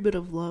every bit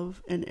of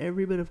love and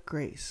every bit of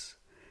grace.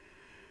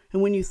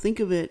 And when you think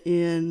of it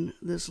in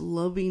this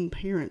loving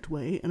parent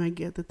way, and I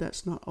get that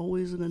that's not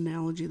always an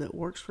analogy that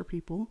works for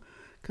people,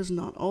 because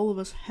not all of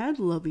us had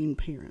loving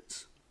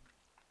parents.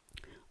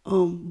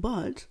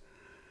 But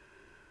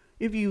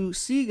if you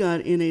see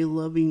God in a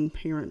loving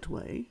parent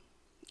way,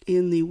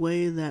 in the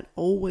way that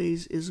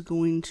always is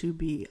going to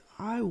be,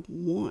 I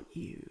want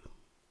you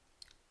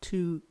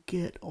to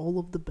get all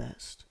of the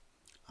best.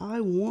 I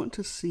want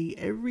to see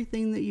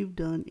everything that you've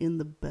done in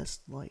the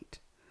best light.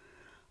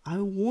 I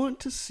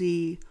want to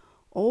see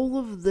all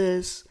of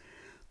this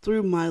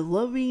through my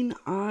loving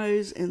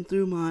eyes and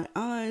through my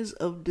eyes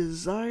of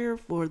desire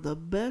for the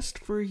best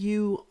for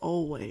you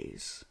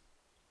always.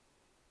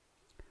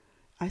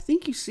 I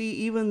think you see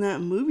even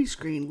that movie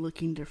screen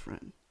looking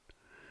different.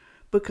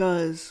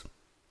 Because,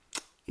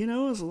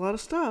 there's a lot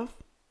of stuff.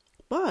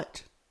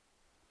 But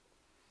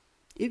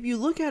if you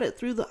look at it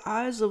through the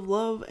eyes of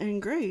love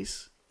and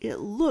grace, it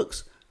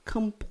looks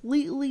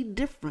completely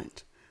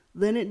different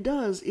than it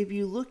does if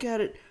you look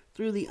at it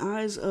through the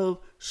eyes of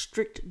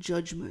strict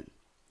judgment.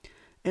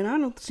 And I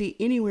don't see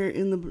anywhere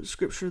in the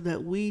scripture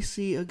that we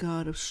see a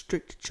God of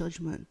strict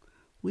judgment.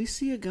 We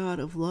see a God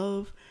of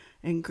love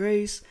and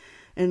grace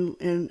and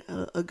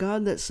a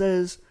God that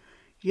says,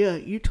 yeah,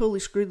 you totally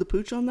screwed the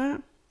pooch on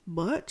that,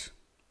 but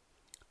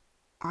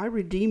I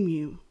redeem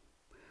you.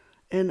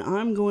 And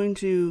I'm going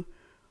to,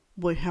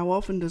 how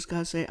often does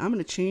God say, I'm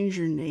going to change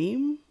your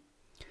name?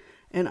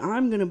 and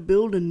I'm going to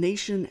build a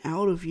nation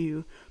out of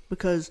you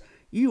because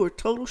you are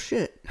total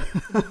shit.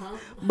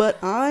 But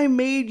I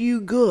made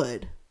you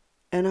good,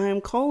 and I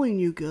am calling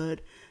you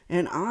good,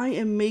 and I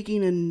am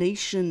making a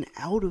nation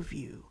out of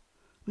you.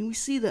 I mean, we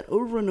see that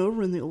over and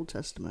over in the Old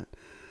Testament.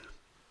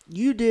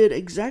 You did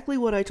exactly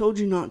what I told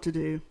you not to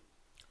do,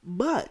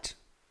 but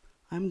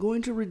I'm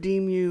going to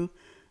redeem you,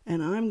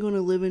 and I'm going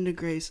to live into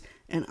grace,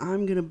 and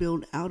I'm going to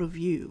build out of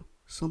you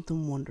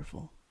something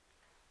wonderful.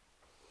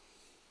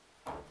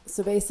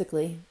 So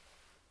basically,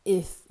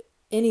 if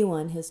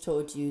anyone has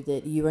told you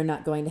that you are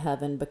not going to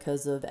heaven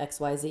because of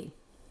XYZ,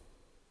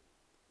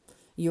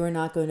 you are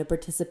not going to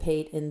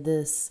participate in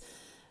this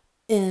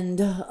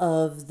end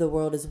of the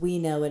world as we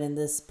know it, in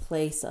this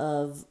place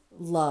of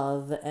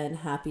love and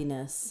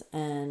happiness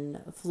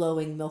and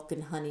flowing milk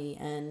and honey,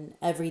 and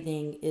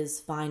everything is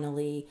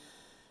finally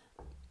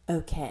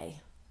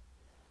okay.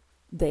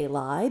 They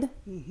lied.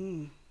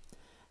 Mm-hmm.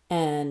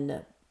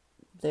 And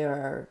there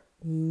are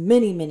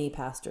many, many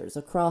pastors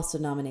across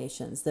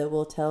denominations that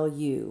will tell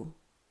you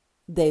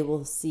they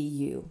will see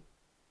you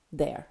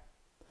there.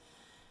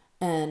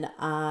 And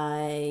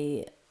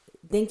I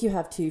think you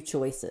have two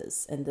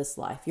choices in this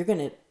life. You're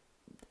going to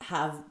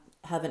have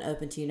heaven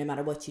open to you no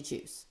matter what you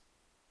choose,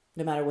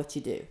 no matter what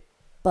you do.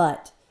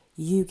 But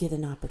you get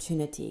an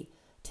opportunity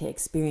to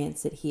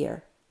experience it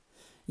here.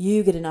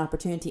 You get an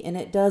opportunity, and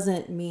it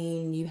doesn't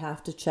mean you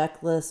have to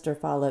checklist or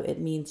follow. It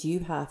means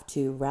you have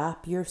to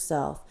wrap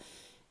yourself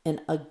in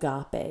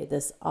agape,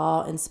 this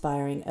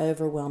awe-inspiring,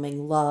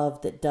 overwhelming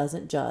love that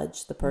doesn't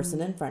judge the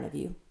person in front of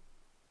you.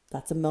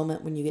 That's a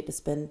moment when you get to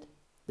spend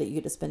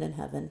in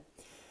heaven.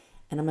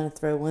 And I'm going to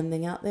throw one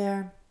thing out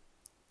there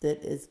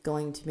that is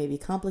going to maybe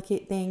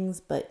complicate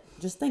things, but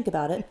just think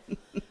about it.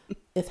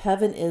 If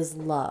heaven is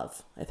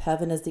love, if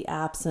heaven is the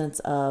absence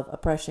of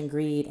oppression,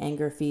 greed,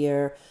 anger,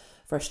 fear,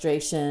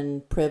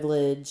 frustration,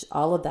 privilege,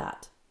 all of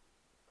that,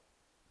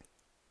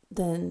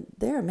 then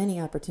there are many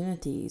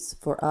opportunities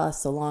for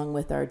us, along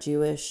with our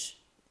Jewish,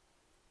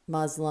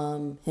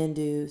 Muslim,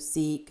 Hindu,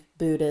 Sikh,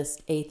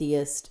 Buddhist,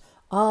 atheist,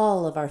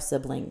 all of our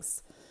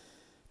siblings,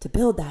 to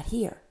build that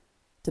here,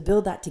 to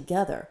build that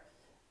together,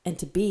 and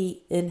to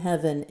be in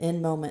heaven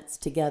in moments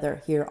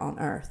together here on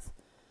earth.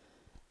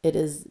 It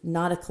is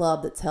not a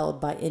club that's held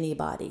by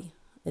anybody.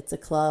 It's a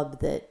club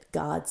that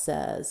God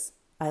says,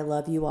 I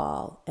love you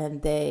all,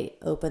 and they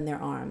open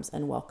their arms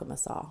and welcome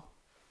us all.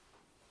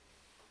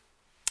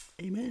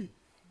 Amen.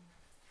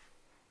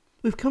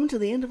 We've come to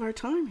the end of our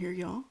time here,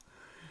 y'all.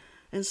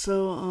 And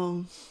so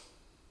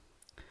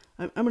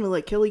I'm going to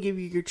let Kelly give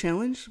you your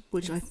challenge,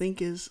 which I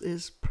think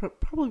is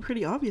probably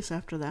pretty obvious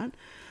after that.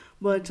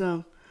 But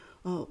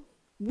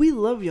we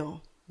love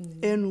y'all,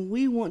 and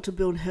we want to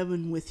build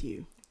heaven with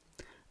you.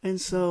 And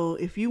so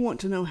if you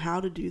want to know how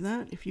to do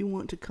that, if you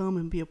want to come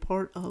and be a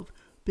part of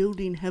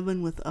building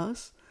heaven with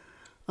us,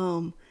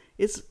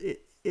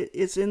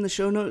 it's in the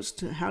show notes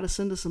to how to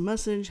send us a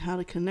message, how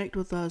to connect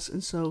with us.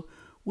 And so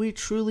we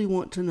truly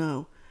want to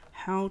know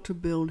how to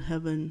build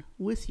heaven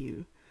with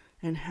you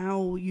and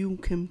how you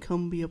can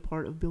come be a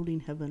part of building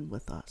heaven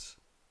with us.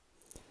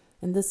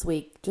 And this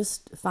week,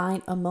 just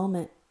find a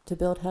moment to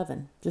build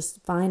heaven.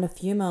 Just find a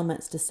few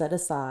moments to set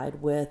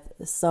aside with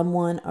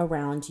someone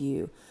around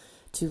you,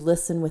 to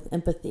listen with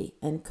empathy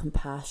and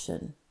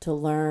compassion, to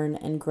learn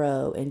and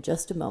grow in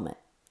just a moment.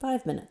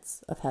 5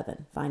 minutes of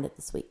heaven. Find it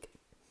this week.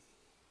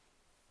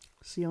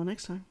 See y'all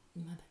next time.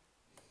 Bye.